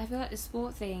 I feel like the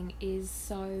sport thing is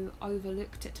so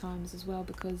overlooked at times as well,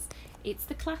 because it's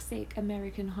the classic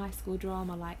American high school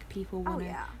drama. Like, people want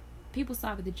to, people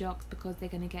side with the jocks because they're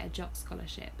going to get a jock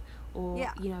scholarship, or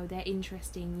you know, they're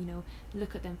interesting. You know,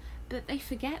 look at them, but they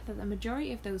forget that the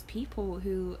majority of those people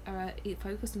who are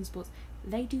focused on sports,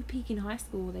 they do peak in high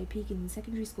school, they peak in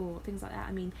secondary school, things like that.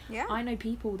 I mean, I know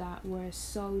people that were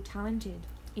so talented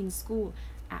in school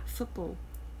at football.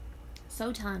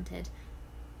 So talented,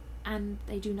 and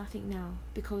they do nothing now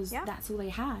because that's all they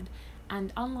had.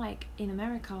 And unlike in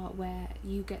America, where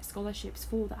you get scholarships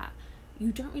for that,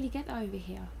 you don't really get that over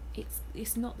here.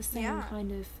 It's not the same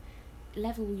kind of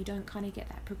level. You don't kind of get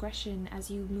that progression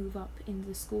as you move up in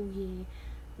the school year,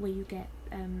 where you get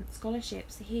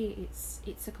scholarships. Here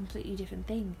it's a completely different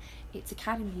thing. It's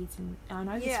academies, and I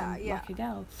know this from Like a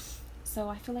Girl. So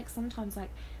I feel like sometimes,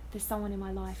 like, there's someone in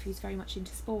my life who's very much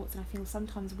into sports, and I feel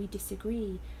sometimes we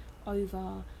disagree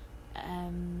over,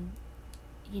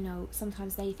 you know,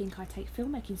 sometimes they think I take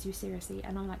filmmaking too seriously,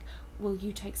 and I'm like, well,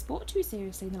 you take sport too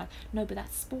seriously, and they're like, no, but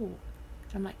that's sport.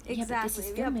 And I'm like, yeah, but this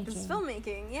is filmmaking. This is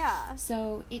filmmaking,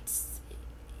 So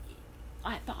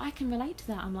but I can relate to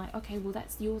that. I'm like, okay, well,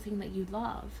 that's your thing that you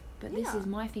love, but this is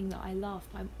my thing that I love,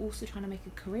 but I'm also trying to make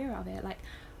a career of it. Like,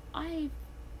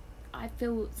 I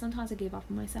feel sometimes I give up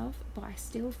on myself, but I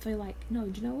still feel like, no,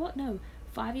 do you know what? No,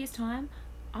 5 years time,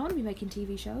 I want to be making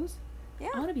TV shows.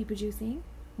 I want to be producing.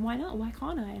 Why not? Why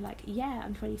can't I? Like,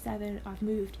 I'm 27. I've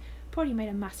moved. Probably made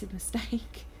a massive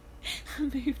mistake. I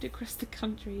moved across the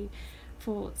country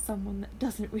for someone that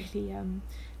doesn't really,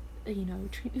 you know,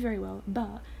 treat me very well.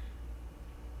 But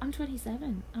I'm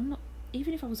 27. I'm not.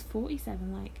 Even if I was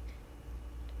 47, like,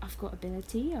 I've got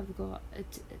ability. I've got a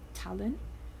talent.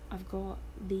 I've got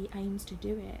the aims to do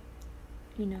it,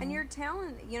 you know. And your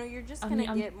talent, you know, you're just going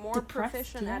to get more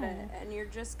proficient at it, and you're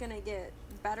just going to get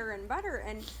better and better,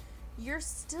 and you're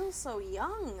still so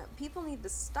young. People need to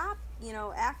stop, you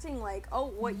know, acting like, oh,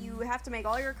 what you have to make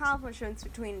all your accomplishments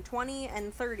between 20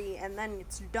 and 30, and then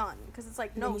it's done. Because it's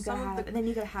like, no, and then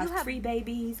you got to have 3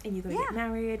 babies, and you got to get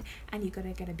married, and you got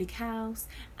to get a big house,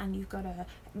 and you've got to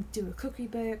do a cookery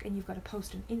book, and you've got to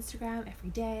post on Instagram every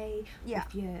day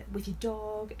with your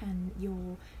dog and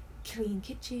your clean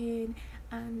kitchen,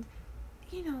 and,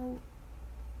 you know,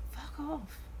 fuck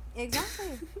off.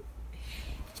 Exactly.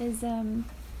 There's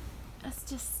that's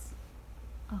just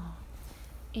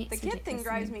the kid thing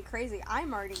drives me crazy.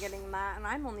 I'm already getting that, and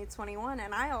I'm only 21,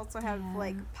 and I also have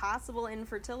like possible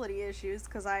infertility issues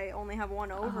because I only have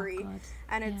one ovary.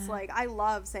 And it's like, I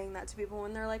love saying that to people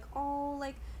when they're like, oh,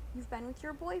 like, you've been with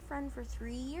your boyfriend for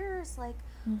 3 years, like,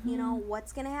 you know,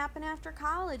 what's gonna happen after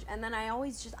college? And then I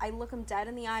always I look them dead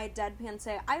in the eye, deadpan,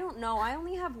 say, I don't know, I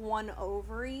only have one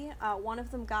ovary, one of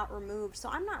them got removed, so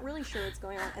I'm not really sure what's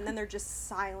going on. And then they're just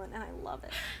silent, and I love it.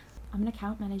 I'm an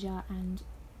account manager, and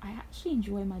I actually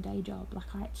enjoy my day job. Like,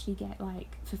 I actually get,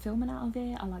 like, fulfillment out of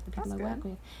it. I like the people I work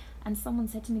with. And someone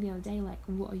said to me the other day, like,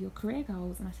 what are your career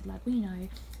goals? And I said, like, well, you know,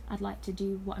 I'd like to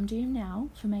do what I'm doing now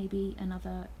for maybe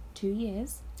another 2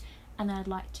 years, and then I'd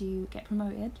like to get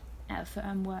promoted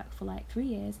and work for like 3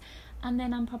 years, and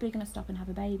then I'm probably going to stop and have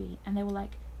a baby. And they were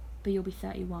like, but you'll be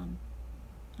 31.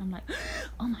 I'm like,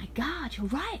 oh my god, you're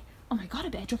right. Oh my god, I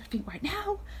better drop everything right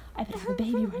now. I better have a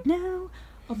baby right now.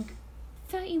 Oh my god,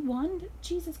 31?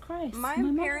 Jesus Christ. My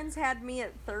parents had me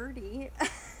at 30.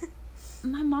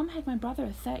 My mom had my brother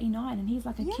at 39, and he's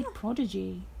like a kid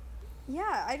prodigy.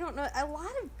 Yeah, I don't know. A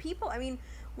lot of people, I mean,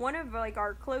 one of, like,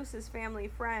 our closest family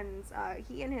friends,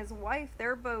 he and his wife,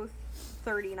 they're both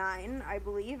 39, I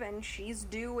believe, and she's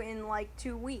due in, like,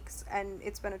 2 weeks, and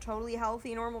it's been a totally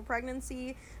healthy, normal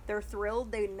pregnancy. They're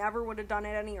thrilled. They never would have done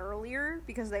it any earlier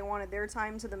because they wanted their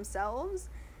time to themselves,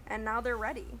 and now they're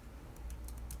ready.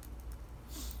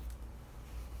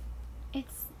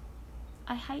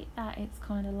 I hate that it's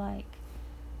kind of like,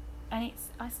 and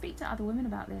I speak to other women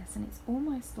about this, and it's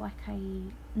almost like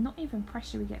not even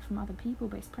pressure we get from other people,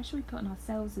 but it's pressure we put on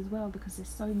ourselves as well, because there's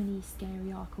so many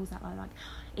scary articles out there, like,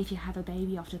 if you have a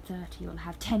baby after 30, you'll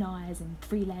have 10 eyes and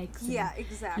 3 legs. Yeah,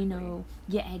 exactly. You know,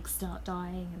 your eggs start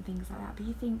dying and things like that. But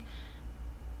you think,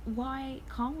 why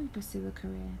can't we pursue a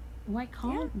career? Why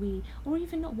can't we? Or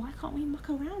even not, why can't we muck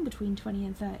around between 20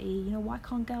 and 30? You know, why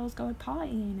can't girls go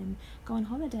partying and go on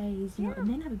holidays, you know, and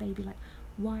then have a baby? Like,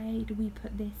 why do we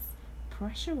put this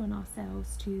pressure on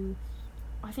ourselves to...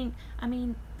 I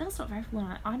mean, that's not for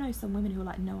everyone. I know some women who are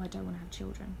like, no, I don't want to have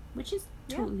children, which is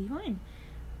totally fine.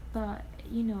 But,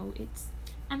 you know, it's...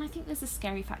 And I think there's a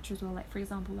scary factor as well. Like, for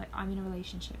example, like, I'm in a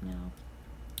relationship now,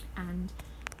 and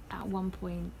at one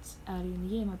point earlier in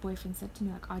the year, my boyfriend said to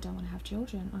me, like, I don't want to have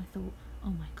children. I thought, oh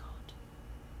my god,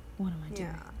 what am I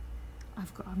doing?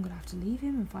 I'm gonna have to leave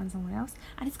him and find someone else.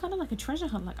 And it's kind of like a treasure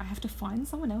hunt. Like, I have to find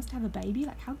someone else to have a baby.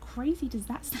 Like, how crazy does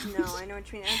that sound? No, I know what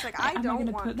you mean. And it's like, I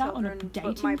don't want children,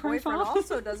 but my boyfriend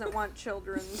also doesn't want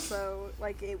children. So,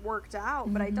 like, it worked out.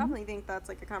 Mm-hmm. But I definitely think that's,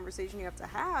 like, a conversation you have to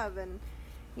have. And,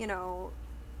 you know,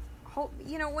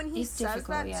 when he says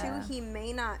that too, he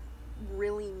may not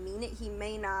really mean it. He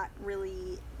may not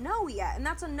really know yet. And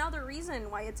that's another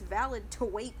reason why it's valid to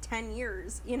wait 10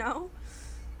 years, you know?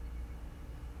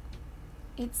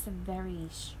 It's a very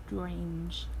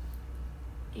strange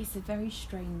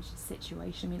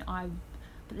situation. I mean,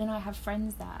 but then I have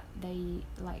friends that I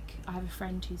have a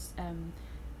friend who's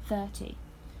 30,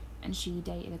 and she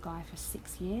dated a guy for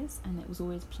 6 years, and it was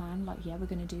always planned, like, yeah, we're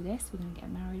going to do this, we're going to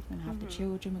get married, we're going to have the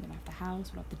children, we're going to have the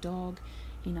house, we'll have the dog,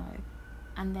 you know.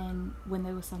 And then when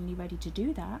they were suddenly ready to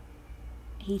do that,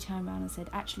 he turned around and said,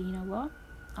 actually, you know what,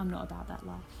 I'm not about that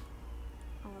life.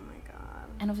 Oh my god.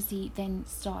 And obviously then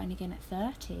starting again at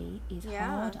 30 is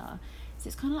harder. So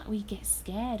it's kind of like we get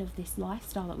scared of this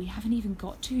lifestyle that we haven't even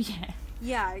got to yet.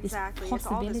 Yeah, exactly. It's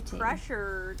all this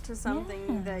pressure to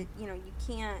something that, you know,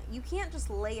 you can't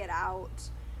just lay it out,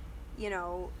 you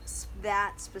know,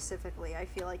 that specifically. I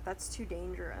feel like that's too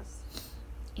dangerous.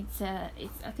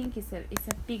 I think it's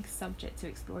a big subject to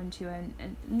explore into,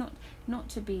 and not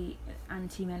to be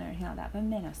anti-men or anything like that, but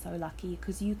men are so lucky,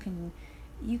 because you can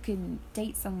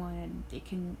date someone and it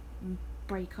can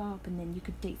break up, and then you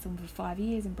could date someone for 5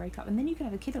 years and break up, and then you can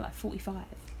have a kid at like 45.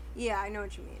 Yeah, I know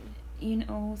what you mean. You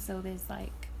know, so there's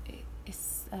like,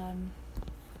 it's I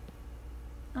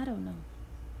don't know.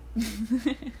 No,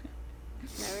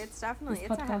 it's definitely,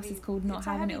 this podcast is called Not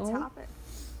Having It All. Topic.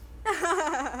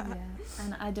 Yeah,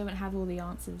 and I don't have all the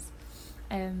answers.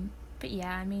 But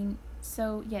yeah, I mean,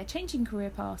 so yeah, changing career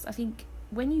paths. I think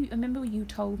I remember you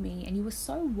told me, and you were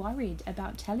so worried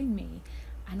about telling me,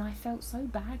 and I felt so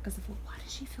bad, because I thought, why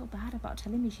does she feel bad about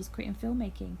telling me she's quitting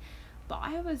filmmaking? But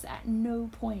I was at no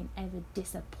point ever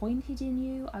disappointed in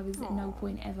you. I was at no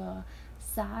point ever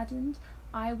saddened.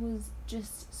 I was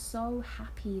just so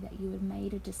happy that you had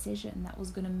made a decision that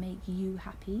was going to make you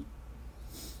happy.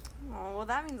 Oh, well,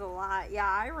 that means a lot. Yeah,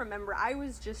 I remember I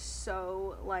was just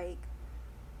so, like...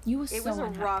 You were so It was a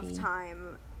unhappy. rough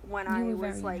time when I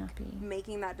was, like,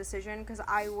 making that decision, because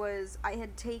I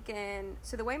had taken...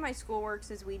 So the way my school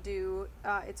works is we do...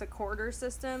 it's a quarter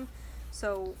system.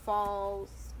 So fall,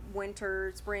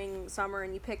 winter, spring, summer,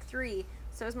 and you pick 3.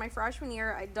 So it was my freshman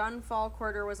year. I'd done fall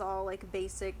quarter, was all, like,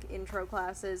 basic intro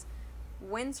classes.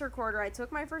 Winter quarter, I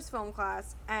took my first film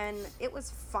class, and it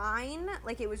was fine.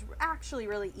 Like, it was actually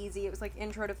really easy. It was like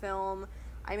intro to film.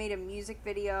 I made a music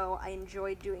video. I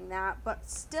enjoyed doing that, but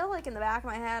still, like, in the back of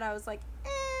my head, I was like,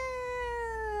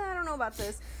 I don't know about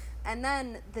this. And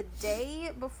then the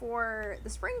day before the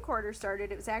spring quarter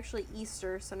started, it was actually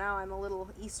Easter, so now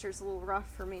Easter's a little rough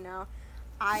for me now.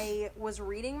 I was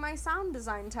reading my sound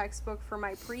design textbook for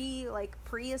my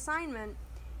pre-assignment,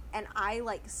 and I,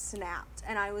 like, snapped,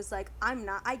 and I was like,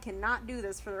 I cannot do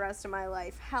this for the rest of my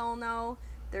life. Hell no.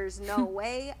 There's no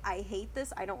way. I hate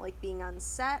this. I don't like being on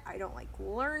set. I don't like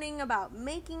learning about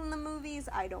making the movies.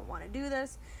 I don't want to do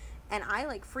this. And I,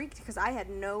 like, freaked, because I had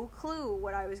no clue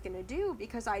what I was going to do,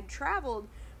 because I'd traveled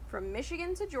from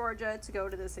Michigan to Georgia to go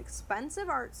to this expensive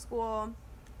art school.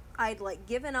 I'd, like,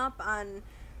 given up on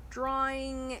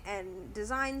drawing and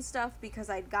design stuff because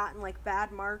I'd gotten, like,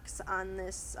 bad marks on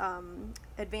this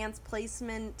advanced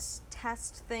placement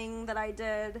test thing that I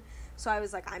did. So I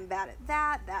was like, I'm bad at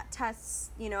that. That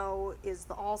test, you know, is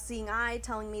the all-seeing eye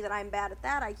telling me that I'm bad at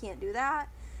that. I can't do that.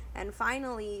 And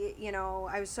finally, you know,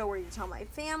 I was so worried to tell my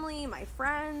family, my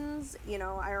friends. You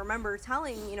know, I remember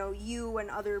telling, you know, you and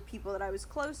other people that I was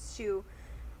close to,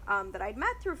 that I'd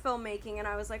met through filmmaking, and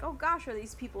I was like, oh gosh, are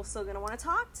these people still going to want to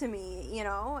talk to me, you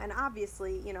know? And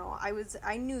obviously, you know,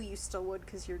 I knew you still would,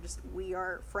 because we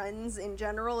are friends in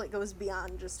general. It goes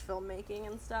beyond just filmmaking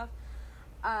and stuff.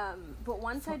 But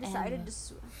once forever. I decided to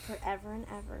forever and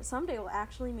ever, someday we'll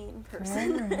actually meet in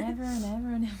person. Forever and ever and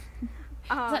ever and ever.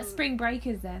 Is that Spring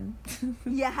Breakers then?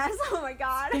 Yes, oh my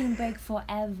god. Spring Break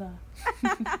forever.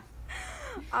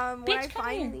 When I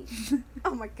finally,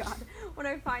 oh my god, when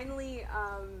I finally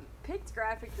picked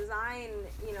graphic design,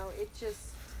 you know, it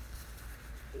just,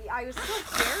 I was so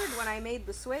scared when I made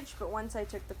the switch, but once I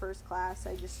took the first class,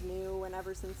 I just knew, and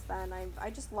ever since then, I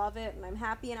just love it, and I'm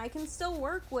happy, and I can still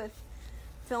work with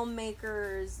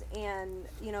filmmakers and,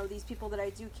 you know, these people that I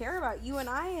do care about. You and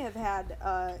I have had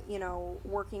you know,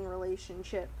 working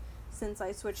relationship since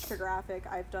I switched to graphic.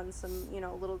 I've done some, you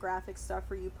know, little graphic stuff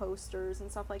for you, posters and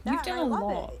stuff like that. You've done a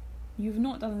lot. You've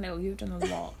not done a little, you've done a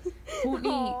lot.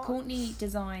 Courtney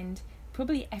designed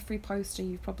probably every poster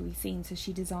you've probably seen. So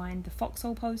she designed the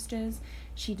Foxhole posters,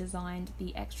 she designed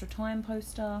the Extra Time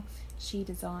poster, she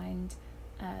designed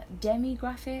Demi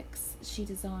graphics, she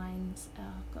designed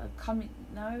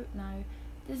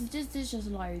there's just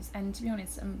loads, and to be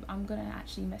honest, I'm gonna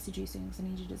actually message you soon because I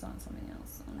need you to design something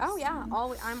else. Oh yeah,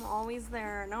 I'm always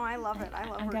there. No, I love it. I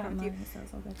love working with you.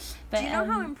 But, do you know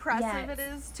how impressive it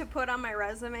is to put on my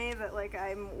resume that like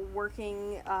I'm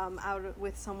working out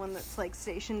with someone that's like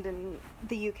stationed in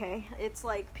the UK? It's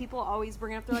like people always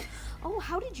bring it up. They're like, oh,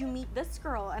 how did you meet this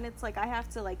girl? And it's like I have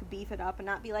to like beef it up and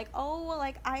not be like, oh, well,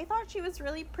 like I thought she was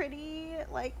really pretty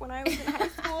like when I was in high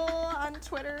school on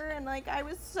Twitter, and like I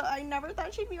never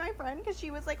thought she'd be my friend because she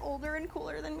was like older and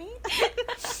cooler than me.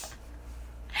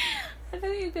 I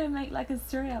thought you were gonna make like a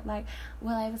story up like,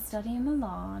 well, I was studying in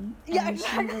Milan, and yeah,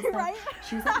 exactly, she was like, right?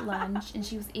 She was at lunch and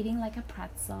she was eating like a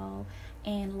pretzel,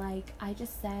 and like I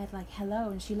just said like hello,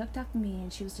 and she looked up at me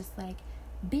and she was just like,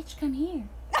 bitch, come here.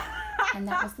 And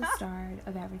that was the start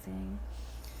of everything.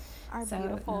 Our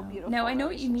beautiful no, I know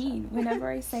what you mean. Whenever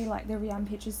I say like the Rianne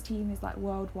Pictures team is like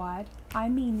worldwide, I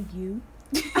mean you.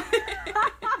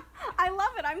 I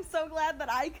love it. I'm so glad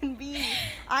that I can be.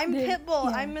 I'm Pitbull.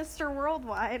 Yeah. I'm Mr.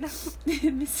 Worldwide.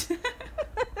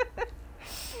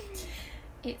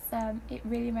 It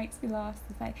really makes me laugh.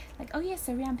 The fact like, oh yeah,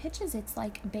 so Rianne Pictures, it's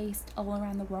like based all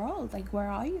around the world. Like, where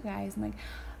are you guys? And like,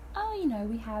 oh, you know,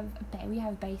 we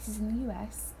have bases in the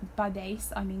US. By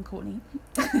base, I mean Courtney.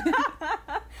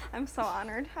 I'm so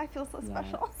honored. I feel so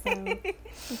special. So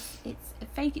it's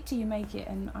fake it till you make it,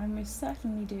 and I most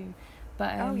certainly do.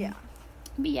 But oh yeah.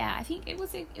 But yeah, I think it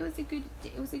was a good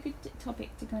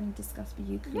topic to kind of discuss with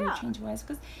you, career change wise,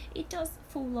 because it does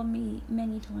fall on me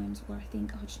many times where I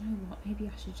think, oh, do you know what? Maybe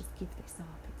I should just give this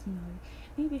up. It's, you know,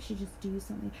 maybe I should just do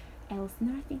something else. And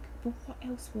then I think, well, what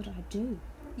else would I do?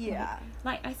 Yeah.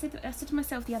 Like I said to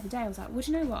myself the other day, I was like, well,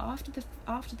 do you know what? After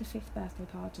the 5th birthday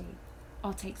party,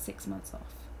 I'll take 6 months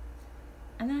off.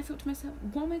 And then I thought to myself,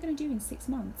 what am I going to do in 6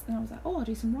 months? And I was like, oh, I'll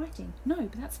do some writing. No,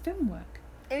 but that's film work.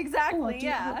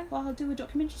 Exactly, I'll do a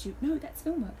documentary shoot. No, that's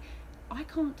film work. I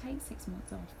can't take 6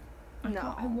 months off.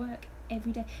 I work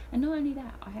every day. And not only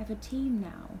that, I have a team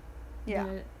now. Yeah.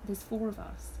 There's 4 of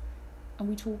us. And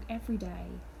we talk every day.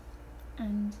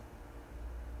 And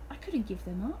I couldn't give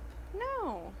them up.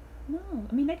 No.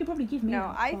 I mean, they could probably give me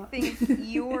up. I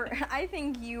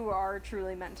think you are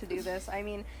truly meant to do this. I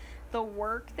mean, the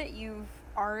work that you've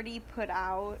already put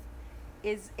out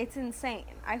it's insane.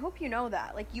 I hope you know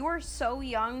that. Like, you are so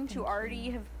young to already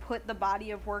have put the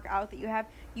body of work out that you have.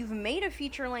 You've made a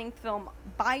feature-length film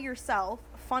by yourself,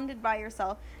 funded by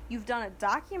yourself. You've done a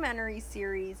documentary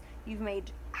series. You've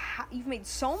made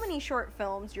so many short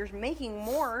films. You're making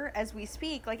more as we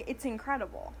speak. Like, it's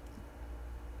incredible.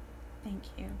 Thank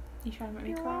you. You trying to make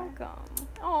me cry? You're welcome.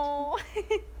 Oh.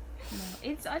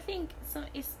 No, I think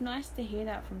it's nice to hear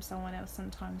that from someone else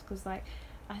sometimes, because like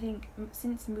I think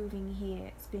since moving here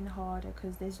it's been harder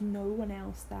because there's no one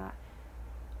else that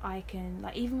I can,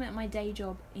 like, even at my day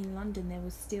job in London there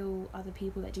was still other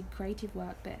people that did creative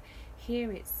work, but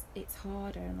here it's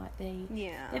harder, and like they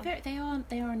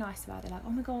are nice about it, like,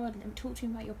 oh my god, let me talk to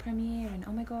you about your premiere, and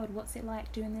oh my god, what's it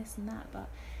like doing this and that, but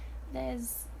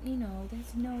there's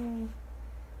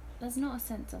not a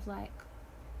sense of like,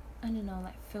 I don't know,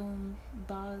 like film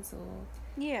buzz, or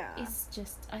it's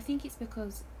just, I think it's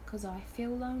because I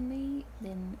feel lonely,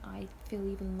 then I feel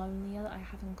even lonelier that I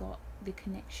haven't got the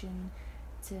connection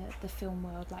to the film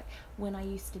world. Like when I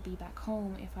used to be back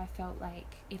home, if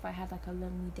I had like a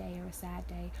lonely day or a sad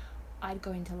day, I'd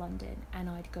go into London and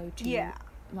I'd go to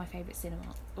my favourite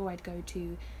cinema, or I'd go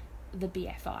to the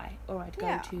BFI, or I'd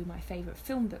go to my favourite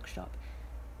film bookshop.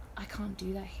 I can't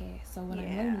do that here. So when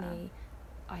I'm lonely,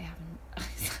 I haven't.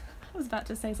 I was about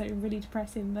to say something really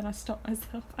depressing, then I stopped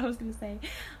myself. I was going to say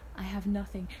I have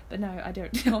nothing, but no, I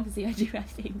don't. Obviously I do have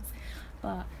things,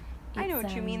 but I know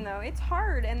what you mean, though. It's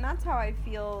hard, and that's how I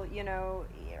feel, you know.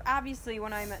 Obviously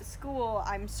when I'm at school,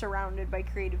 I'm surrounded by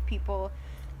creative people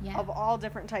of all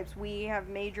different types. We have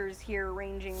majors here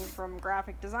ranging from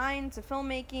graphic design to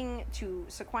filmmaking to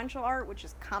sequential art, which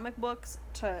is comic books,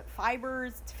 to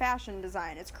fibers to fashion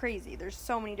design. It's crazy. There's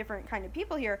so many different kind of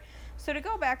people here. So to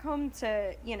go back home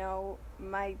to, you know,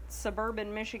 my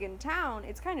suburban Michigan town,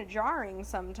 it's kind of jarring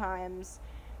sometimes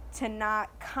to not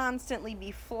constantly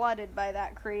be flooded by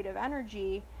that creative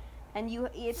energy. And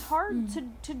it's hard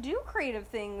to do creative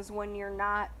things when you're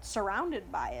not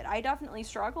surrounded by it. I definitely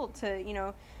struggle to, you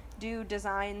know, do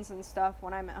designs and stuff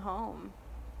when I'm at home.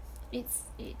 It's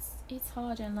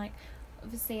hard, and like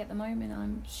obviously at the moment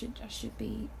I should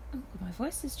be. Oh, my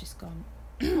voice has just gone.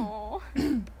 Aww.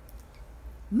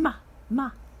 Ma.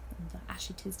 The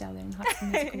Ashley Tisdale there in High School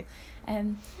Musical.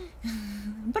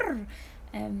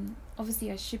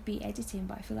 Obviously I should be editing,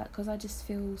 but I feel like because I just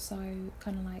feel so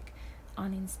kind of like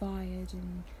uninspired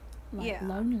and like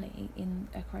lonely in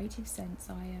a creative sense,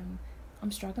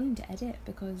 I'm struggling to edit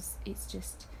because it's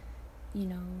just, you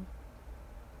know,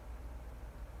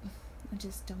 I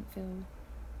just don't feel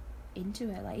into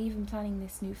it. Like even planning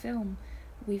this new film,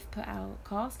 we've put out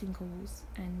casting calls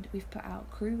and we've put out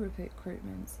crew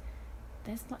recruitments.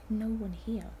 There's like no one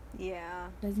here.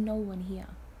 There's no one here.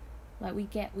 Like we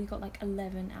got like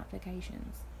 11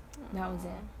 applications. Aww. That was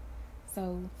it.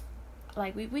 So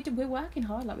like we're working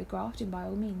hard, like we're grafting by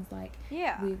all means. Like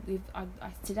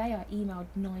today I emailed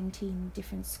 19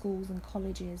 different schools and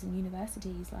colleges and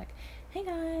universities like, hey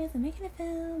guys, I'm making a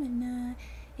film, and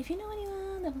if you know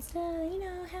anyone that wants to, you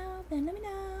know, help, then let me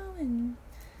know, and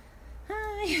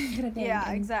hi kind of thing.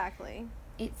 And exactly.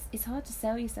 It's hard to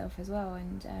sell yourself as well,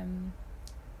 and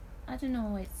I don't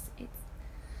know, it's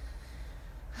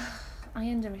I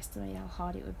underestimate how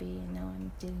hard it would be, and now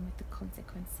I'm dealing with the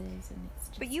consequences, and it's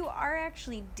just... But you are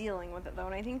actually dealing with it, though,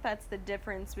 and I think that's the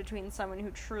difference between someone who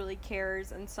truly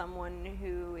cares and someone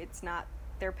who it's not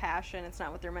their passion, it's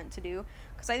not what they're meant to do.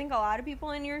 Because I think a lot of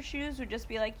people in your shoes would just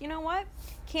be like, you know what?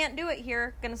 Can't do it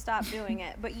here, gonna stop doing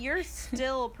it. But you're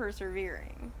still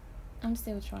persevering. I'm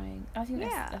still trying. I think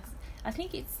that's I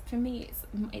think it's, for me,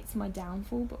 it's my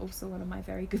downfall, but also one of my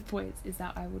very good points is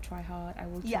that I will try hard. I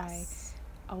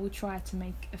will try to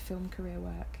make a film career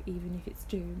work, even if it's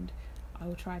doomed. I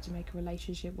will try to make a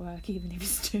relationship work, even if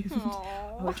it's doomed.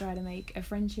 Aww. I will try to make a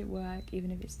friendship work,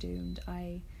 even if it's doomed.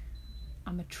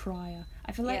 I'm a trier.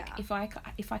 I feel like if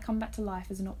I come back to life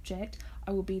as an object,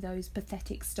 I will be those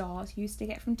pathetic stars you used to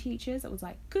get from teachers. It was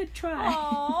like, good try.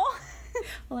 Aww.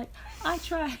 Like, I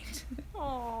tried.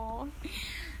 Aww.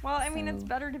 Well, I mean, it's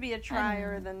better to be a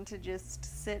trier than to just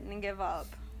sit and give up.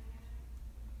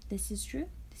 This is true.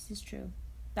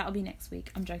 That'll be next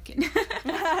week. I'm joking.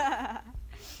 But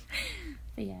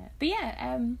yeah,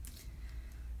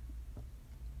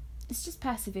 it's just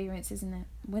perseverance, isn't it?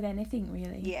 With anything,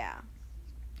 really. Yeah.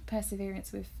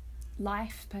 Perseverance with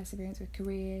life, perseverance with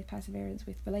career, perseverance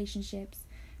with relationships,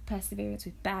 perseverance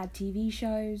with bad TV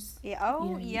shows. Yeah.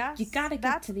 Oh, yes. You gotta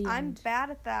get to the end. I'm bad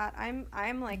at that.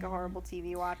 I'm like a horrible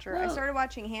TV watcher. I started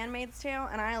watching Handmaid's Tale,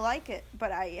 and I like it,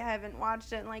 but I haven't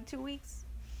watched it in like 2 weeks.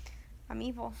 I'm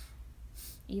evil.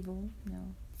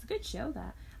 No, it's a good show.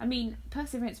 That, I mean,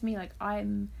 perseverance for me, like I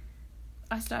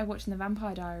started watching the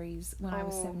Vampire Diaries when I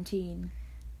was 17,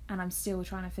 and I'm still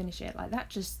trying to finish it. Like that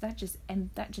just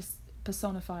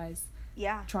personifies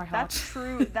try hard.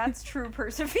 That's true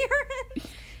perseverance.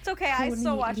 It's okay. Courtney, I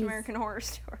still watch American Horror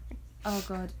Story. Oh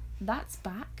god, that's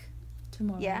back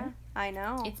tomorrow. Yeah, I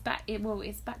know. It's back.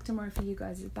 It's back tomorrow for you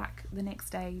guys. It's back the next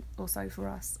day or so for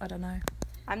us. I don't know.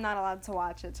 I'm not allowed to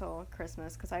watch it till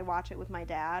Christmas because I watch it with my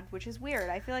dad, which is weird.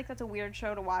 I feel like that's a weird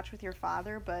show to watch with your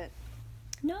father, but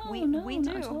we do.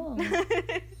 Not at all.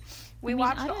 We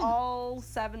watched all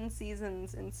 7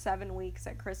 seasons in 7 weeks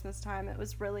at Christmas time. It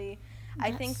was really,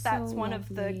 I think that's one of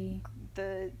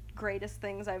the greatest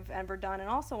things I've ever done, and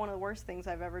also one of the worst things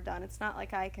I've ever done. It's not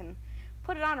like I can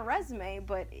put it on a resume,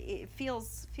 but it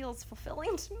feels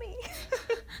fulfilling to me.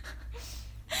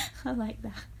 I like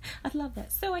that. I'd love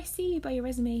that. So I see by your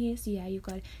resume here. So yeah, you've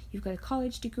got a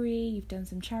college degree. You've done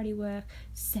some charity work.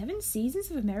 7 seasons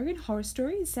of American Horror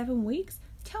Story in 7 weeks.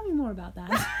 Tell me more about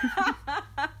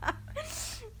that.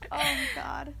 Oh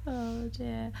God. Oh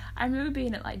dear. I remember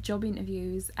being at like job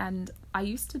interviews, and I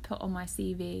used to put on my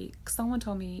CV, someone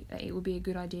told me that it would be a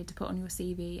good idea to put on your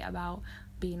CV about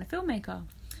being a filmmaker.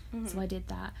 Mm-hmm. So I did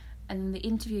that. And then the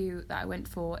interview that I went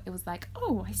for, it was like,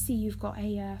 oh, I see you've got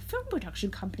a film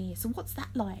production company, so what's that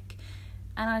like?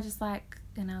 And I just like,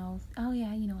 you know, oh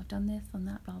yeah, you know, I've done this, done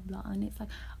that, blah, blah. And it's like,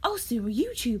 oh, so you're a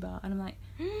YouTuber? And I'm like,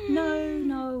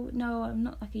 no, I'm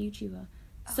not like a YouTuber.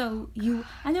 So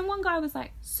and then one guy was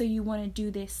like, so you want to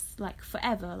do this like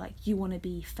forever? Like you want to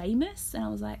be famous? And I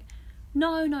was like,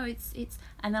 no, it's,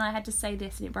 and then I had to say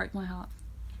this and it broke my heart.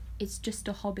 It's just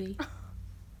a hobby.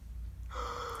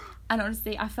 And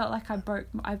honestly, I felt like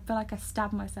I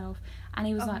stabbed myself. And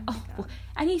he was like, oh, well,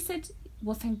 and he said,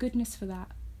 well, thank goodness for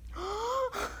that.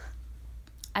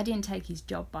 I didn't take his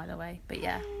job, by the way, but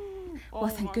yeah. Well,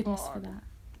 thank goodness for that.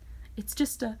 It's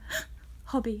just a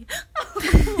hobby.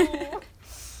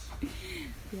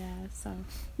 Yeah, so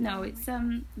no, it's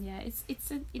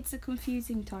it's a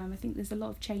confusing time. I think there's a lot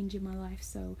of change in my life,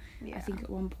 so I think at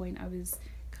one point I was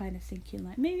kind of thinking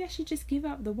like maybe I should just give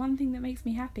up the one thing that makes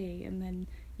me happy, and then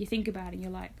you think about it and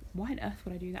you're like, why on earth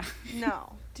would I do that?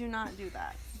 No, do not do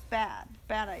that.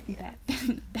 Bad idea.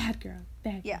 Bad girl.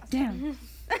 Yes. Down.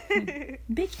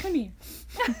 Bitch, come here.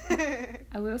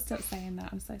 I will stop saying that.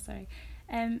 I'm so sorry.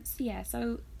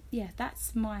 So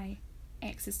that's my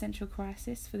existential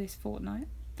crisis for this fortnight.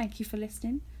 Thank you for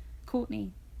listening.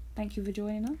 Courtney, thank you for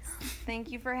joining us.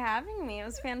 Thank you for having me. It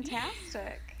was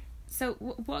fantastic. So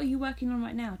what are you working on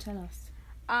right now? Tell us.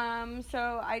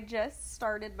 So I just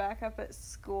started back up at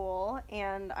school,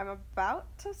 and I'm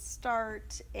about to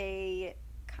start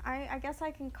I guess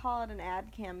I can call it an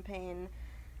ad campaign.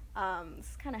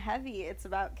 It's kind of heavy. It's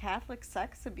about Catholic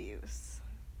sex abuse.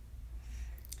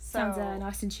 Sounds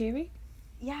nice and cheery.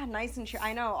 Yeah, nice and cheery.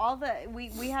 I know,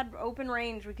 we had open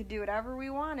range. We could do whatever we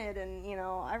wanted, and, you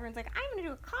know, everyone's like, I'm going to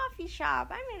do a coffee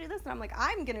shop. I'm going to do this. And I'm like,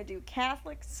 I'm going to do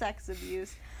Catholic sex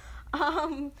abuse.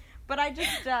 But I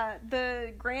just,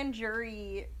 the grand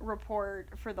jury report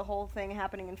for the whole thing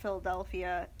happening in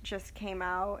Philadelphia just came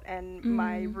out, and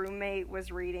my roommate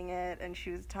was reading it, and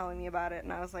she was telling me about it,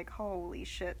 and I was like, holy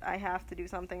shit, I have to do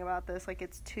something about this. Like,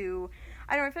 it's too,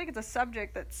 I don't know, I feel like it's a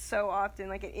subject that's so often,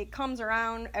 like, it comes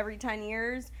around every 10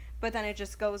 years, but then it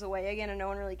just goes away again, and no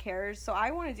one really cares. So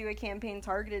I want to do a campaign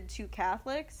targeted to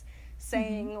Catholics,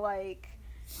 saying, like,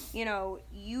 you know,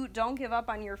 you don't give up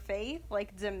on your faith,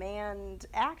 like, demand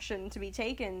action to be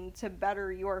taken to better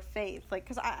your faith. Like,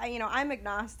 because I'm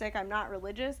agnostic, I'm not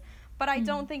religious, but I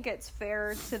don't think it's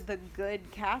fair to the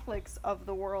good Catholics of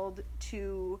the world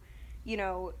to, you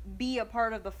know, be a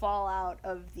part of the fallout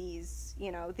of these,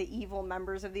 you know, the evil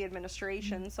members of the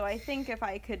administration. So I think if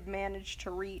I could manage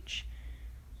to reach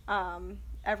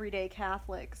everyday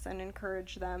Catholics and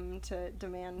encourage them to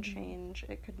demand change,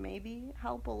 it could maybe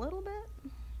help a little bit.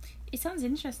 It sounds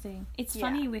interesting. It's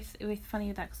funny with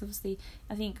that, because obviously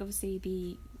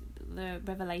the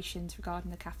revelations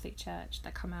regarding the Catholic Church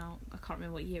that come out, I can't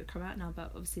remember what year it come out now,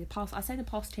 but obviously the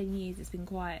past 10 years it's been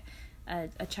quite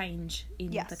a change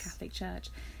in the Catholic Church.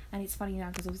 And it's funny now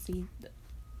because obviously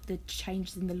the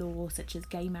changes in the law, such as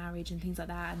gay marriage and things like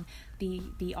that, and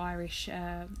the Irish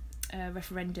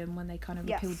referendum when they kind of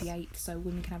repealed the 8th so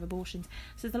women can have abortions.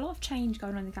 So there's a lot of change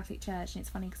going on in the Catholic Church, and it's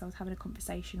funny because I was having a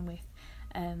conversation with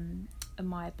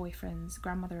my boyfriend's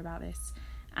grandmother about this,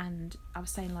 and I was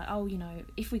saying like, oh, you know,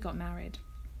 if we got married,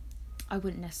 I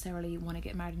wouldn't necessarily want to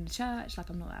get married in the church. Like,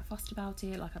 I'm not that fussed about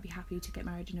it. Like, I'd be happy to get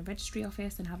married in a registry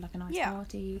office and have like a nice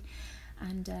party.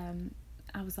 And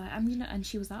I was like, you know, and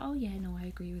she was like, oh yeah, no, I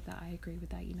agree with that,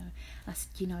 you know. I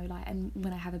said, you know, like, and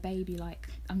when I have a baby, like,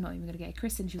 I'm not even going to get a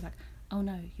christened. She was like, oh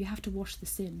no, you have to wash the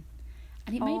sin.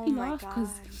 And it made me laugh because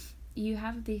you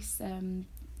have this,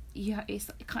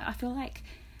 I feel like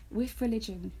with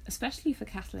religion, especially for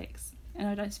Catholics, and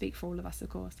I don't speak for all of us, of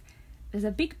course, there's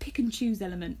a big pick and choose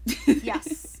element.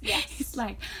 Yes. It's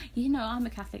like, you know, I'm a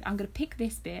Catholic, I'm going to pick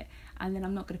this bit, and then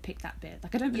I'm not going to pick that bit.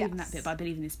 Like, I don't believe in that bit, but I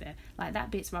believe in this bit. Like,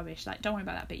 that bit's rubbish. Like, don't worry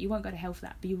about that bit. You won't go to hell for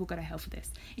that, but you will go to hell for this.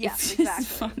 Yes, it's exactly.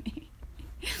 Just funny.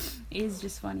 It is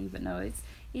just funny, but no,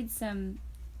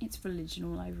 it's religion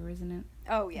all over, isn't it?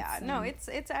 Oh yeah,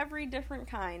 it's every different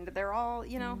kind. They're all,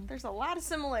 you know, there's a lot of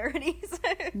similarities.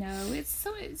 No,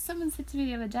 someone said to me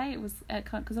the other day, it was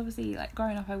because obviously, like,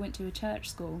 growing up I went to a church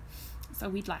school, so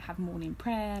we'd like have morning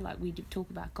prayer, like we'd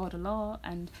talk about God a lot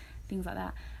and things like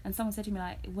that. And someone said to me,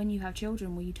 like, when you have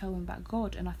children, will you tell them about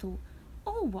God? And I thought,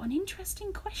 oh, what an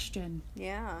interesting question.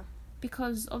 Yeah.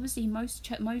 Because obviously most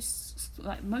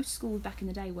schools back in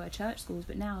the day were church schools,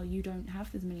 but now you don't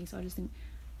have as many. So I just think,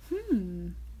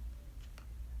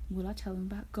 will I tell them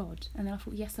about God? And then I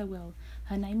thought, yes, I will.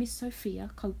 Her name is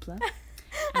Sophia Coppola,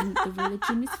 and the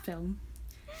religion is film.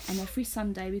 And every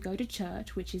Sunday we go to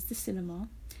church, which is the cinema,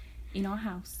 in our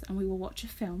house, and we will watch a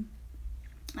film.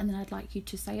 And then I'd like you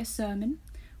to say a sermon,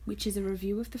 which is a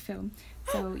review of the film.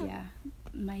 So yeah,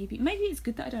 maybe it's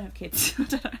good that I don't have kids. I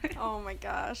don't know. Oh my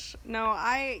gosh, no,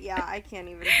 I can't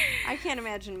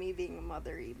imagine me being a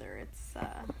mother either. It's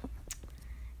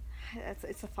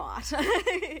a thought.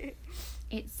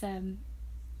 It's I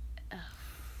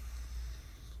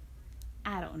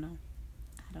don't know,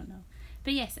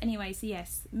 but yes. Anyway, so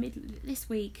yes, this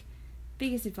week,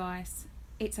 biggest advice: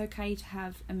 it's okay to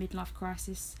have a midlife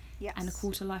crisis, yes, and a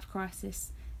quarter life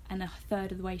crisis, and a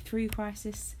third of the way through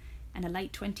crisis, and a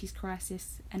late 20s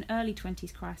crisis, an early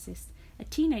 20s crisis, a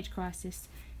teenage crisis,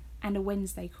 and a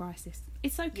Wednesday crisis.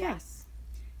 It's okay. Yes.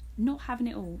 Not having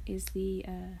it all is the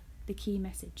key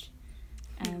message.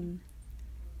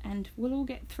 And we'll all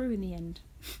get through in the end.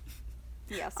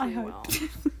 Yes, we will.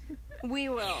 We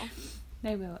will.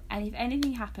 They will. And if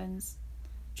anything happens,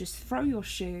 just throw your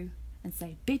shoe and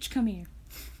say, bitch, come here.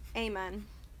 Amen.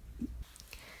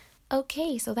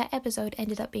 Okay, so that episode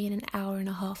ended up being an hour and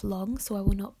a half long, so I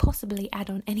will not possibly add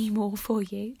on any more for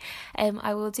you.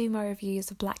 I will do my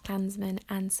reviews of BLACKKKLANSMAN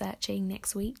and Searching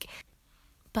next week,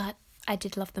 but I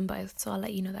did love them both, so I'll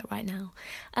let you know that right now.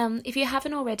 If you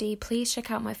haven't already, please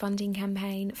check out my funding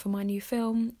campaign for my new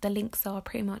film. The links are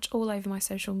pretty much all over my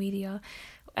social media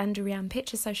and Rianne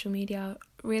Pitcher's social media.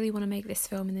 Really want to make this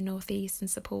film in the Northeast and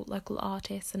support local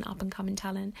artists and up and coming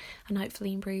talent, and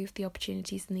hopefully improve the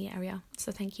opportunities in the area.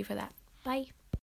 So thank you for that. Bye.